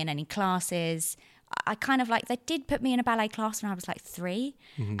put me in any classes. I kind of like, they did put me in a ballet class when I was like 3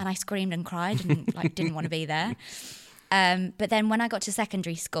 and I screamed and cried and like didn't want to be there. But then when I got to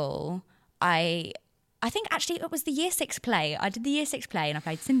secondary school, I think actually it was the year 6 play. I did the year 6 play and I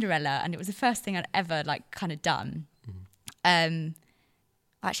played Cinderella, and it was the first thing I'd ever like kind of done.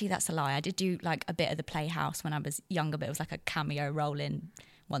 Actually, that's a lie. I did do like a bit of the Playhouse when I was younger, but it was like a cameo role in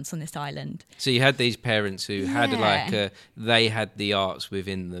Once on This Island. So you had these parents who had like they had the arts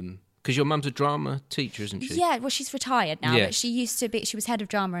within them. Because your mum's a drama teacher, isn't she? Yeah, well, she's retired now, but she used to be. She was head of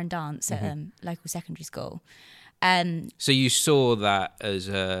drama and dance at local secondary school. So you saw that as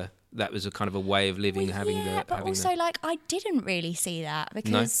that was a kind of a way of living, but also like I didn't really see that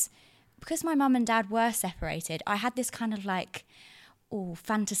because my mum and dad were separated. I had this kind of like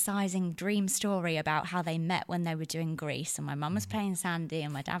fantasizing dream story about how they met when they were doing Grease, and my mum was playing Sandy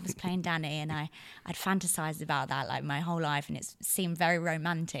and my dad was playing Danny, and I'd fantasized about that like my whole life, and it seemed very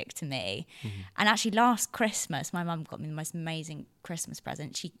romantic to me. And actually last Christmas my mum got me the most amazing Christmas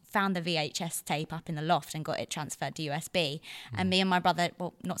present. She found the VHS tape up in the loft and got it transferred to USB, and me and my brother,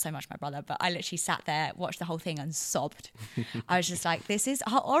 well, not so much my brother, but I literally sat there, watched the whole thing and sobbed. I was just like, this is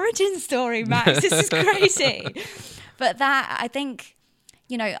our origin story, Max. This is crazy. But that, I think,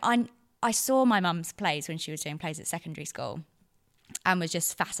 I saw my mum's plays when she was doing plays at secondary school and was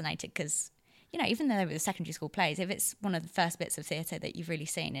just fascinated because, even though they were the secondary school plays, if it's one of the first bits of theatre that you've really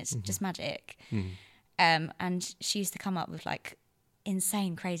seen, it's just magic. And she used to come up with like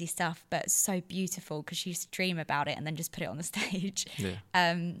insane, crazy stuff, but so beautiful because she used to dream about it and then just put it on the stage.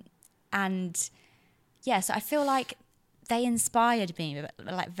 So I feel like they inspired me,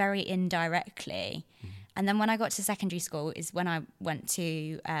 like very indirectly. And then when I got to secondary school is when I went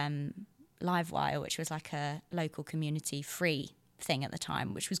to Livewire, which was like a local community free thing at the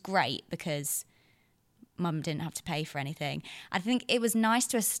time, which was great because mum didn't have to pay for anything. I think it was nice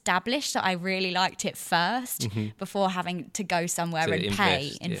to establish that I really liked it first before having to go somewhere To and invest,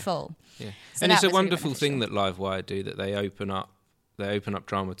 pay in full. Yeah. So And it's that a was really wonderful thing beneficial. that Livewire do, that they open up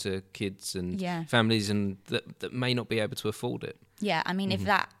drama to kids and families and that may not be able to afford it. Yeah, I mean,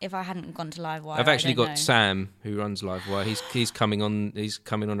 if I hadn't gone to Livewire, I've actually got know. Sam, who runs Livewire. He's coming on. He's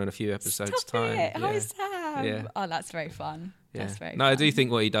coming on in a few episodes' Stop time. it. Yeah. Hi, Sam. Yeah. Oh, that's very fun. Yeah. That's very no, fun. I do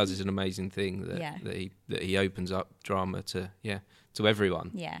think what he does is an amazing thing. That he opens up drama to everyone.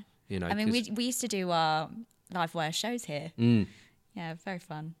 Yeah. You know, I mean, we used to do our Livewire shows here. Yeah, very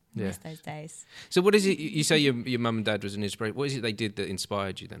fun. Yeah. Miss those days. So what is it, you say your mum and dad was an inspiration. What is it they did that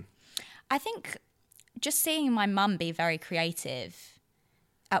inspired you then? I think just seeing my mum be very creative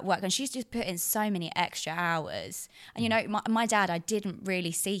at work, and she's just put in so many extra hours. And, you know, my dad, I didn't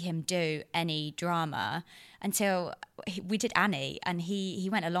really see him do any drama until we did Annie, and he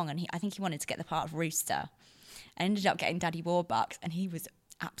went along, and I think he wanted to get the part of Rooster. I ended up getting Daddy Warbucks, and he was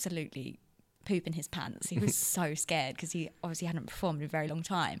absolutely pooping his pants. He was so scared because he obviously hadn't performed in a very long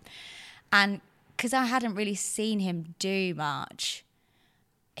time. And because I hadn't really seen him do much,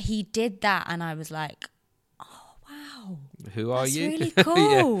 he did that, and I was like, oh, wow. Who are That's you? really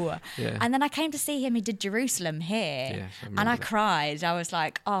cool. Yeah. And then I came to see him. He did Jerusalem here. And I cried. I was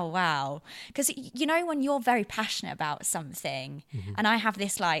like, oh, wow. Because, you know, when you're very passionate about something, and I have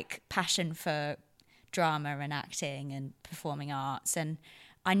this, like, passion for drama and acting and performing arts, and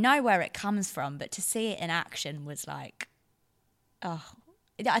I know where it comes from, but to see it in action was like, oh,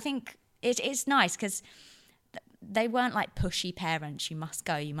 I think it's nice because they weren't like pushy parents. You must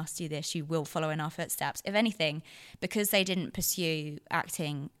go, you must do this, you will follow in our footsteps. If anything, because they didn't pursue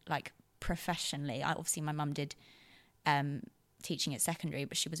acting like professionally, obviously my mum did teaching at secondary,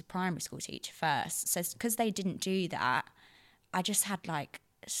 but she was a primary school teacher first. So because they didn't do that, I just had like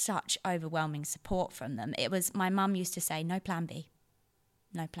such overwhelming support from them. It was, my mum used to say, no plan B.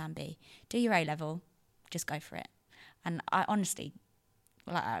 No plan B. Do your A level, just go for it. And I honestly,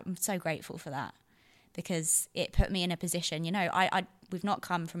 like, I'm so grateful for that, because it put me in a position, you know, we've not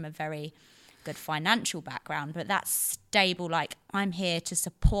come from a very good financial background, but that stable, like, I'm here to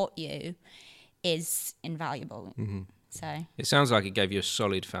support you is invaluable. So It sounds like it gave you a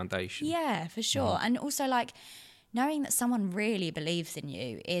solid foundation. yeah, for sure. And also, like, knowing that someone really believes in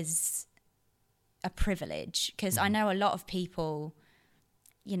you is a privilege, because I know a lot of people,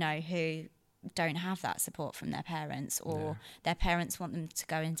 you know, who don't have that support from their parents, or their parents want them to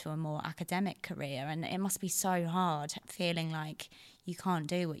go into a more academic career, and it must be so hard feeling like you can't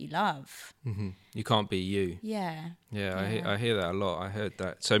do what you love. You can't be you. Yeah. I hear that a lot. I heard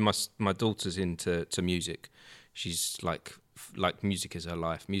that. So my daughter's into music. She's like music is her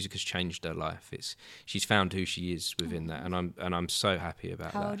life. Music has changed her life. She's found who she is within that, and I'm so happy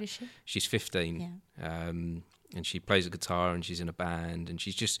about that. How old is she? She's 15. Yeah. And she plays a guitar, and she's in a band, and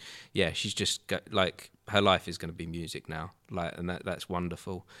she's just got, like, her life is going to be music now, like, and that's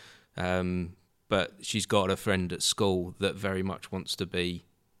wonderful. But she's got a friend at school that very much wants to be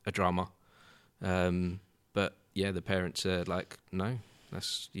a drummer, but yeah, the parents are like, no,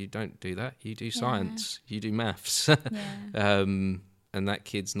 you don't do that. You do science, you do maths, and that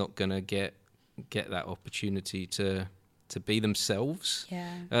kid's not going to get that opportunity to be themselves.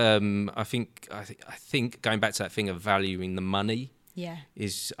 I think going back to that thing of valuing the money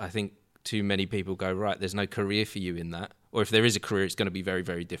is, I think too many people go, right, there's no career for you in that, or if there is a career, it's going to be very,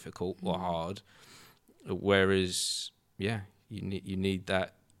 very difficult or hard. Whereas you need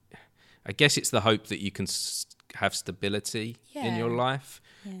that. I guess it's the hope that you can have stability in your life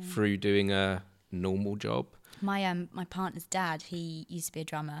through doing a normal job. My partner's dad, he used to be a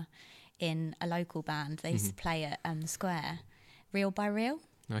drummer in a local band. They used to play at the Square, Reel by Reel.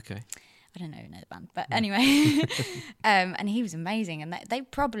 Okay. I don't know the band, but anyway. And he was amazing, and they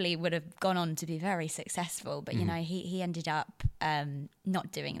probably would have gone on to be very successful, but you know, he ended up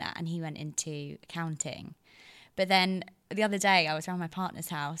not doing that, and he went into accounting. But then the other day I was around my partner's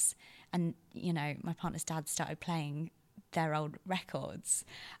house, and you know, my partner's dad started playing their old records,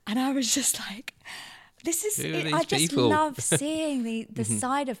 and I was just like, I just love seeing the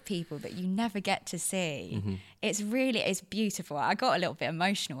side of people that you never get to see. It's beautiful. I got a little bit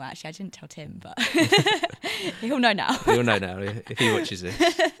emotional, actually. I didn't tell Tim, but he'll know now. He'll know now if he watches it.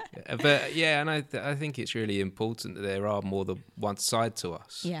 But yeah, and I think it's really important that there are more than one side to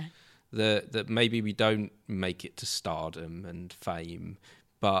us. Yeah. That maybe we don't make it to stardom and fame,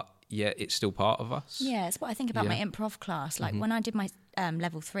 but yet it's still part of us. Yeah, it's what I think about my improv class. Like when I did my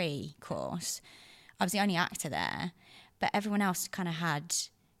level 3 course, I was the only actor there, but everyone else kind of had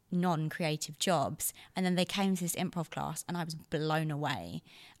non-creative jobs. And then they came to this improv class, and I was blown away.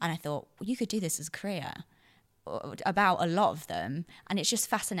 And I thought, well, you could do this as a career. about a lot of them, and it's just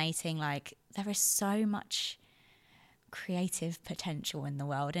fascinating. Like, there is so much creative potential in the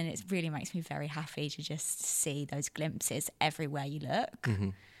world, and it really makes me very happy to just see those glimpses everywhere you look.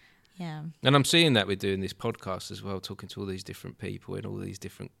 Yeah. And I'm seeing that we're doing this podcast as well, talking to all these different people in all these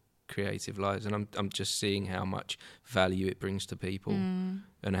different creative lives, and I'm just seeing how much value it brings to people,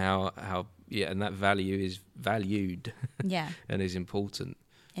 and how and that value is valued, and is important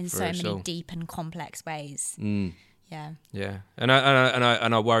in so many deep and complex ways. Yeah, and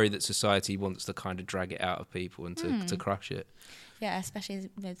I worry that society wants to kind of drag it out of people and to crush it. Yeah, especially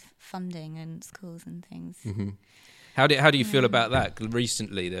with funding and schools and things. How do you feel about that?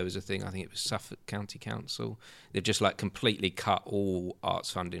 Recently there was a thing, I think it was Suffolk County Council. They've just like completely cut all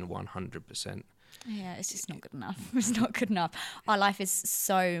arts funding 100%. Yeah, it's just not good enough. It's not good enough. Our life is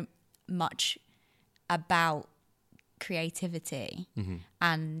so much about creativity,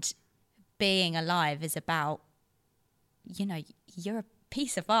 and being alive is about, you're a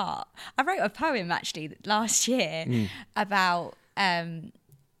piece of art. I wrote a poem actually last year about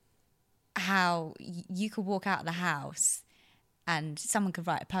how you could walk out of the house and someone could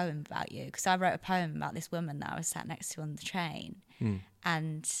write a poem about you. Because I wrote a poem about this woman that I was sat next to on the train.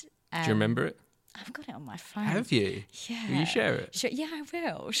 And do you remember it? I've got it on my phone. Have you? Yeah. Will you share it? Yeah, I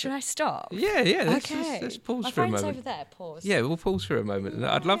will. Should I stop? Yeah. Let's pause my for a moment. phone's over there. Pause. Yeah, we'll pause for a moment.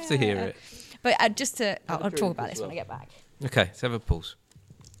 I'd love to hear it. But I'll talk about this when I get back. Okay, let's have a pause.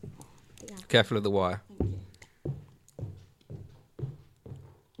 Yeah. Careful of the wire.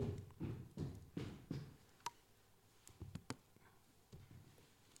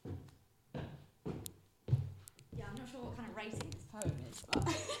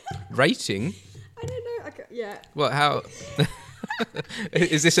 Rating? I don't know. Okay, yeah. Well, how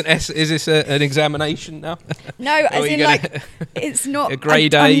is this an examination now? No, as in like it's not a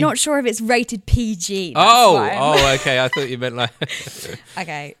grade A. I'm not sure if it's rated PG. Okay. I thought you meant like.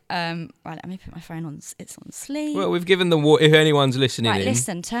 Okay. Right. Let me put my phone on. It's on sleep. Well, we've given them. If anyone's listening, right.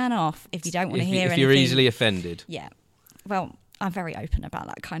 Listen. Turn off if you don't want to hear anything. If you're easily offended. Yeah. Well, I'm very open about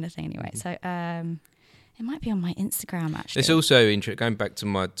that kind of thing anyway. So it might be on my Instagram actually. It's also interesting. Going back to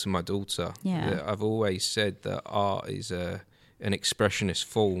my daughter. Yeah. I've always said that art is an expressionist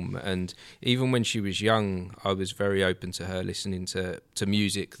form, and even when she was young, I was very open to her listening to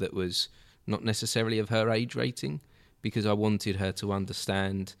music that was not necessarily of her age rating, because I wanted her to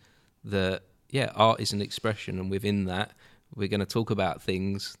understand that art is an expression, and within that, we're going to talk about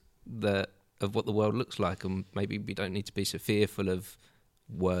things of what the world looks like, and maybe we don't need to be so fearful of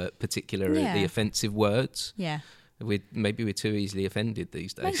particularly offensive words. Yeah. Maybe we're too easily offended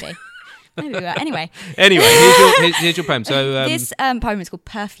these days. Maybe we are. Anyway, here's your poem. So this poem is called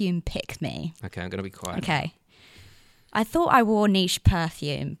Perfume Pick Me. Okay, I'm going to be quiet. Okay. I thought I wore niche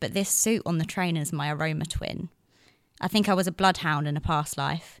perfume, but this suit on the train is my aroma twin. I think I was a bloodhound in a past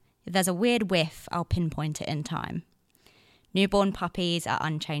life. If there's a weird whiff, I'll pinpoint it in time. Newborn puppies are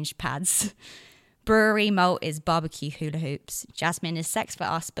unchanged pads. Brewery malt is barbecue hula hoops. Jasmine is sex for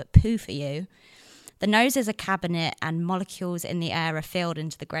us, but poo for you. The nose is a cabinet, and molecules in the air are filled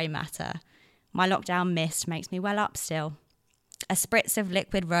into the grey matter. My lockdown mist makes me well up still. A spritz of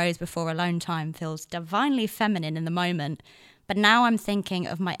liquid rose before alone time feels divinely feminine in the moment, but now I'm thinking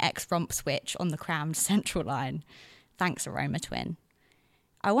of my ex-romp switch on the crammed central line. Thanks, aroma twin.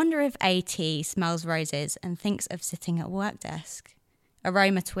 I wonder if AT smells roses and thinks of sitting at work desk.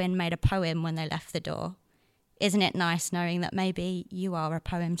 Aroma twin made a poem when they left the door. Isn't it nice knowing that maybe you are a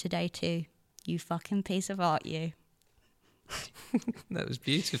poem today too? You fucking piece of art, you. That was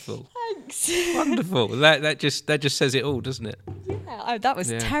beautiful. Thanks. Wonderful. That just says it all, doesn't it? Yeah, that was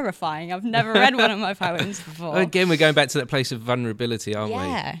terrifying. I've never read one of my poems before. Again, we're going back to that place of vulnerability, aren't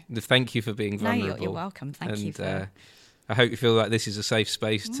we? Thank you for being vulnerable. No, you're welcome. Thank you. I hope you feel like this is a safe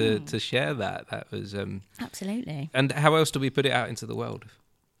space to share that. That was absolutely. And how else do we put it out into the world?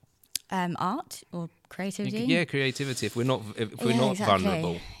 Art or creativity? Yeah, creativity. If we're not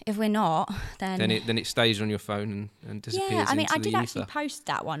vulnerable, if we're not, then it stays on your phone and disappears. Yeah, I mean, into I the did ether. actually post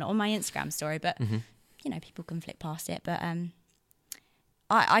that one on my Instagram story, but people can flick past it. But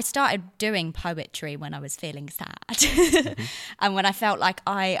I started doing poetry when I was feeling sad, and when I felt like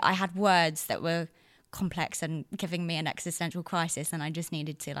I had words that were complex and giving me an existential crisis, and I just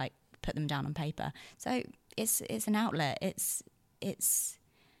needed to like put them down on paper. So it's an outlet. It's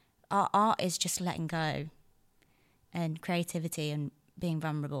our art is just letting go, and creativity and being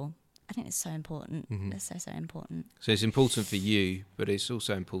vulnerable. I think it's so important. It's so important. So it's important for you, but it's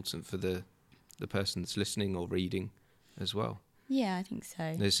also important for the person that's listening or reading as well. Yeah, I think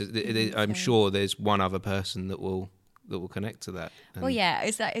so. I'm sure there's one other person that will will connect to that. Well, yeah,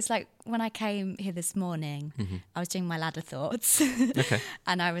 it's like when I came here this morning, I was doing my ladder thoughts. Okay.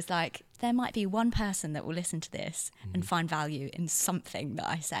 And I was like, there might be one person that will listen to this and find value in something that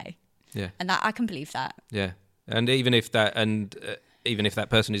I say. Yeah. And that I can believe that. Yeah. And even if that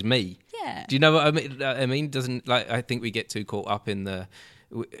person is me. Yeah. Do you know what I mean? I think we get too caught up in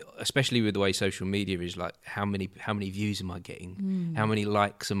especially with the way social media is, like, how many views am I getting? How many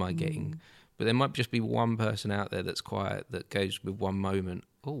likes am I getting? But there might just be one person out there that's quiet that goes with one moment,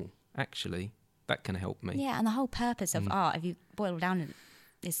 oh, actually, that can help me. Yeah, and the whole purpose of art, if you boil down,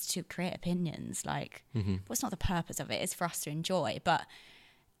 is to create opinions. Like, what's not the purpose of it? It's for us to enjoy. But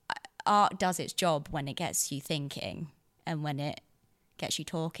art does its job when it gets you thinking and when it gets you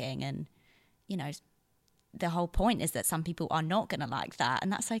talking. And, you know, the whole point is that some people are not going to like that,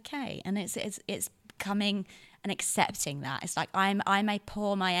 and that's okay. And it's becoming and accepting that. It's like, I may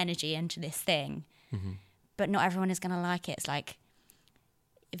pour my energy into this thing, but not everyone is going to like it. It's like,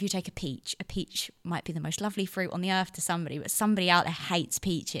 if you take a peach might be the most lovely fruit on the earth to somebody, but somebody out there hates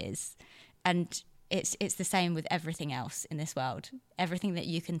peaches. And it's the same with everything else in this world. Everything that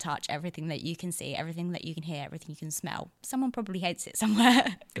you can touch, everything that you can see, everything that you can hear, everything you can smell. Someone probably hates it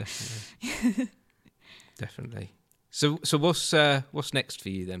somewhere. Definitely. So what's next for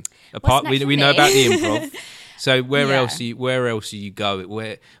you then? We know about the improv. So where Yeah. else are you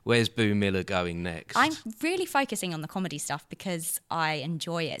going? Where's Boo Miller going next? I'm really focusing on the comedy stuff because I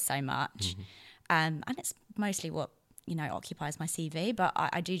enjoy it so much. And it's mostly what, you know, occupies my CV, but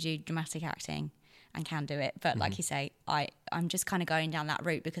I do dramatic acting and can do it. But like you say, I'm just kind of going down that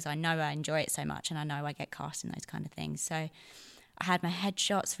route because I know I enjoy it so much and I know I get cast in those kind of things. So I had my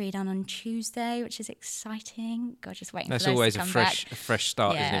headshots redone on Tuesday, which is exciting. God, just waiting for those to come back. That's always a fresh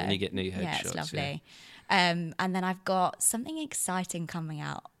start, isn't it, when you get new headshots? Yeah, it's lovely. And then I've got something exciting coming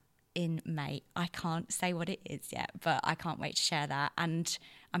out in May. I can't say what it is yet, but I can't wait to share that. And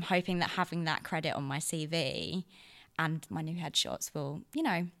I'm hoping that having that credit on my CV and my new headshots will, you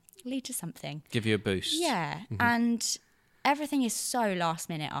know, lead to something. Give you a boost. Yeah. And everything is so last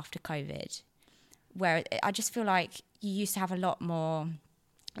minute after COVID, where I just feel like you used to have a lot more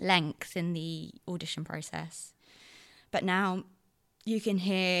length in the audition process. But now you can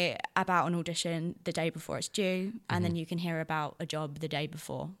hear about an audition the day before it's due, and then you can hear about a job the day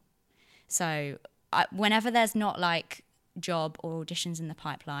before. So whenever there's not like job or auditions in the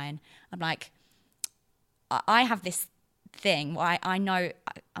pipeline, I'm like, I have this thing where I know,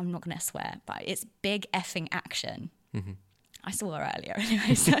 I'm not going to swear, but it's big effing action. I swore earlier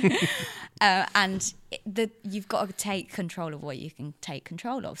anyway. So, and you've got to take control of what you can take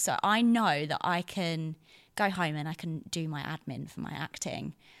control of. So I know that I can go home and I can do my admin for my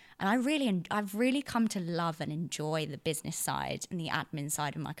acting. And I've really come to love and enjoy the business side and the admin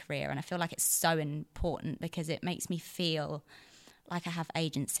side of my career. And I feel like it's so important because it makes me feel like I have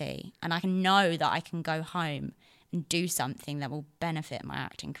agency. And I can know that I can go home and do something that will benefit my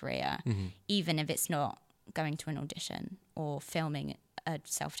acting career, even if it's not going to an audition or filming a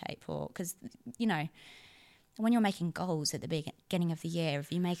self-tape. Or because, you know, when you're making goals at the beginning of the year,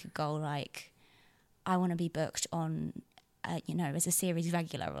 if you make a goal like, I want to be booked on, you know, as a series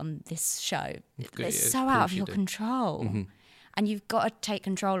regular on this show, it's so out of your control. And you've got to take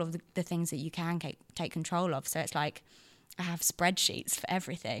control of the things that you can take control of. So it's like, I have spreadsheets for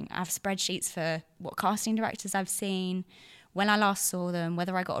everything. I have spreadsheets for what casting directors I've seen, when I last saw them,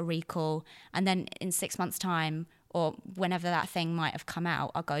 whether I got a recall, and then in 6 months' time or whenever that thing might have come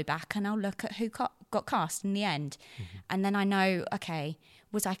out, I'll go back and I'll look at who got cast in the end. And then I know, okay,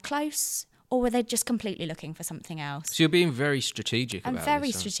 was I close or were they just completely looking for something else? So you're being very strategic about I'm this.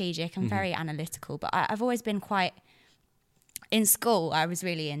 very strategic and very analytical, but I've always been quite... In school, I was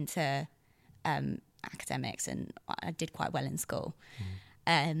really into academics and I did quite well in school.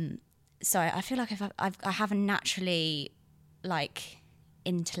 So I feel like I have a naturally... like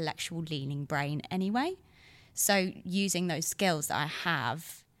intellectual leaning brain anyway, so using those skills that I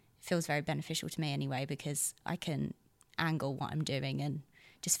have feels very beneficial to me anyway, because I can angle what I'm doing and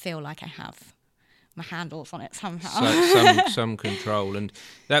just feel like I have my handles on it somehow. some control. And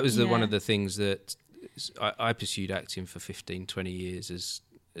that was one of the things that I pursued acting for 15-20 years as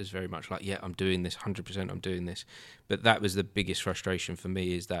very much like, yeah, I'm doing this 100%, I'm doing this. But that was the biggest frustration for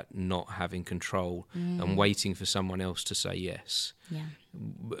me, is that not having control and waiting for someone else to say yes.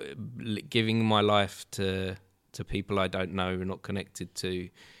 Giving my life to people I don't know and not connected to,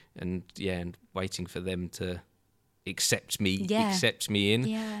 and waiting for them to accept me in.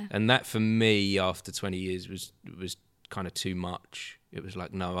 And that for me, after 20 years, was kind of too much. It was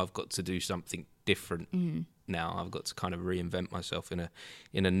like, no, I've got to do something different now. I've got to kind of reinvent myself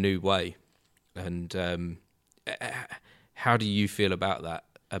in a new way. And How do you feel about that?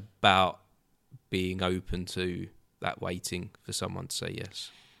 About being open to that, waiting for someone to say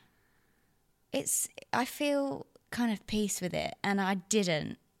yes? I feel kind of peace with it, and I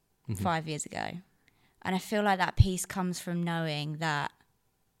didn't 5 years ago. And I feel like that peace comes from knowing that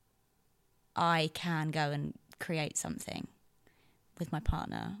I can go and create something with my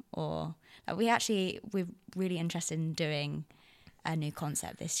partner, or we're really interested in doing a new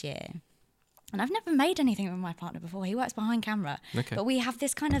concept this year. And I've never made anything with my partner before. He works behind camera. Okay. But we have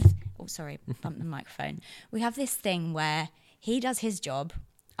this kind of... Oh, sorry, bumped the microphone. We have this thing where he does his job,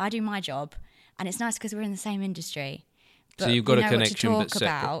 I do my job, and it's nice because we're in the same industry. But so you've got a connection, what to talk but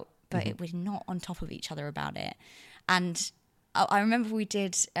separate. about, but we're not on top of each other about it. And I remember we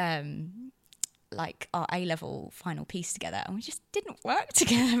did like our A-level final piece together, and we just didn't work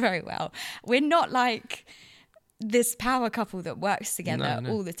together very well. We're not like this power couple that works together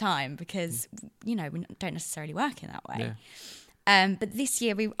all the time, because we don't necessarily work in that way. But this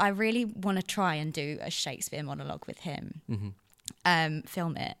year I really want to try and do a Shakespeare monologue with him.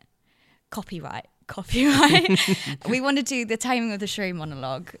 Film it, copyright. We want to do the Taming of the Shrew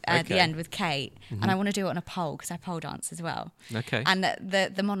monologue at the end with Kate, and I want to do it on a pole, because I pole dance as well. And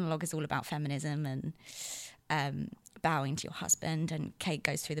the monologue is all about feminism and bowing to your husband, and Kate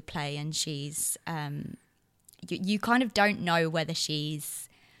goes through the play, and she's you kind of don't know whether she's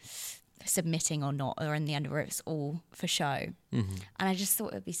submitting or not, or in the end where it's all for show. And I just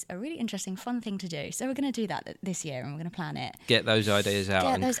thought it'd be a really interesting, fun thing to do. So we're going to do that this year, and we're going to plan it. Get those ideas out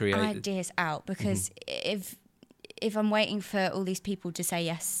and create. Ideas out, because if I'm waiting for all these people to say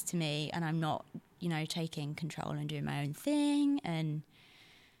yes to me, and I'm not, taking control and doing my own thing, and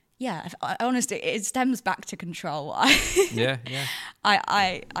honestly, it stems back to control. I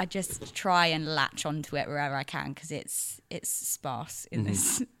just try and latch onto it wherever I can, because it's sparse in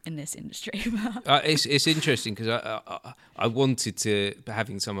this industry. It's interesting, because I wanted to,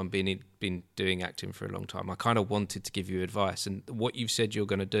 having someone been doing acting for a long time, I kind of wanted to give you advice, and what you've said you're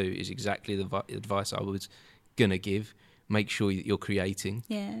going to do is exactly the advice I was going to give. Make sure that you're creating.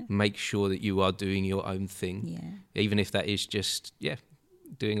 Make sure that you are doing your own thing. Even if that is just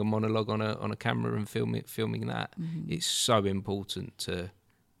doing a monologue on a camera and filming that. It's so important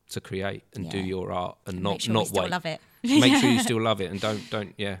to create and do your art, and not you wait. Still love it. Make sure you still love it, and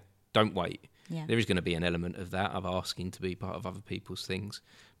don't wait. Yeah. There is going to be an element of that, of asking to be part of other people's things,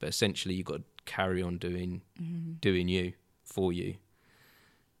 but essentially you've got to carry on doing you for you.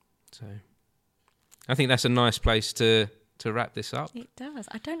 So I think that's a nice place to wrap this up. It does.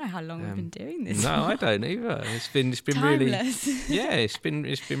 I don't know how long we've been doing this. No, I don't either. It's been timeless. Really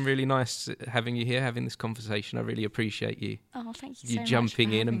it's been really nice having you here, having this conversation. I really appreciate you. Oh, thank you so much. You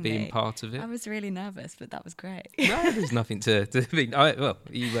jumping in and being me. Part of it. I was really nervous, but that was great. No, there's nothing to be. Well,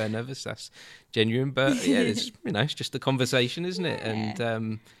 you were nervous. That's genuine, but it's just a conversation, isn't it?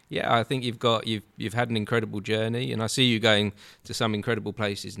 And I think you've had an incredible journey, and I see you going to some incredible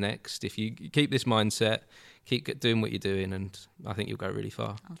places next. If you keep this mindset, keep doing what you're doing, and I think you'll go really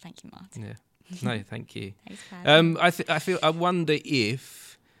far. Oh, thank you, Martin. Yeah. No, thank you. Thanks for having me. I wonder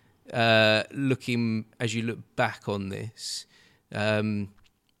if, looking as you look back on this,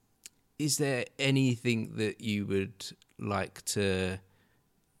 is there anything that you would like to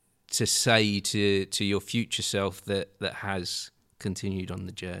say to your future self that has continued on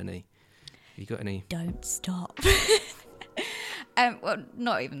the journey? You got any? Don't stop. Well,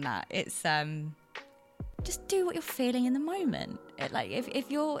 not even that. It's just do what you're feeling in the moment.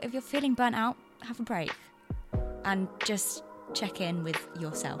 If you're feeling burnt out, have a break and just check in with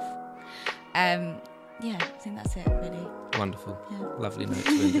yourself. I think that's it, really. Wonderful. Yeah. Lovely note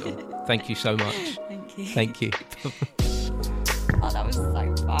to end it on. Thank you so much. Thank you. Oh, that was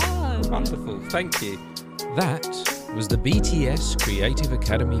so fun. Wonderful. Thank you. That was the BTS Creative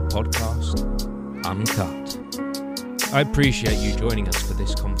Academy podcast, Uncut. I appreciate you joining us for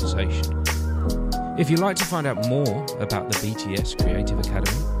this conversation. If you'd like to find out more about the BTS Creative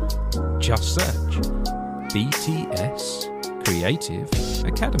Academy, just search BTS Creative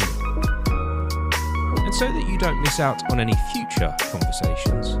Academy. And so that you don't miss out on any future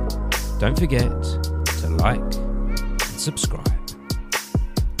conversations, don't forget to like and subscribe.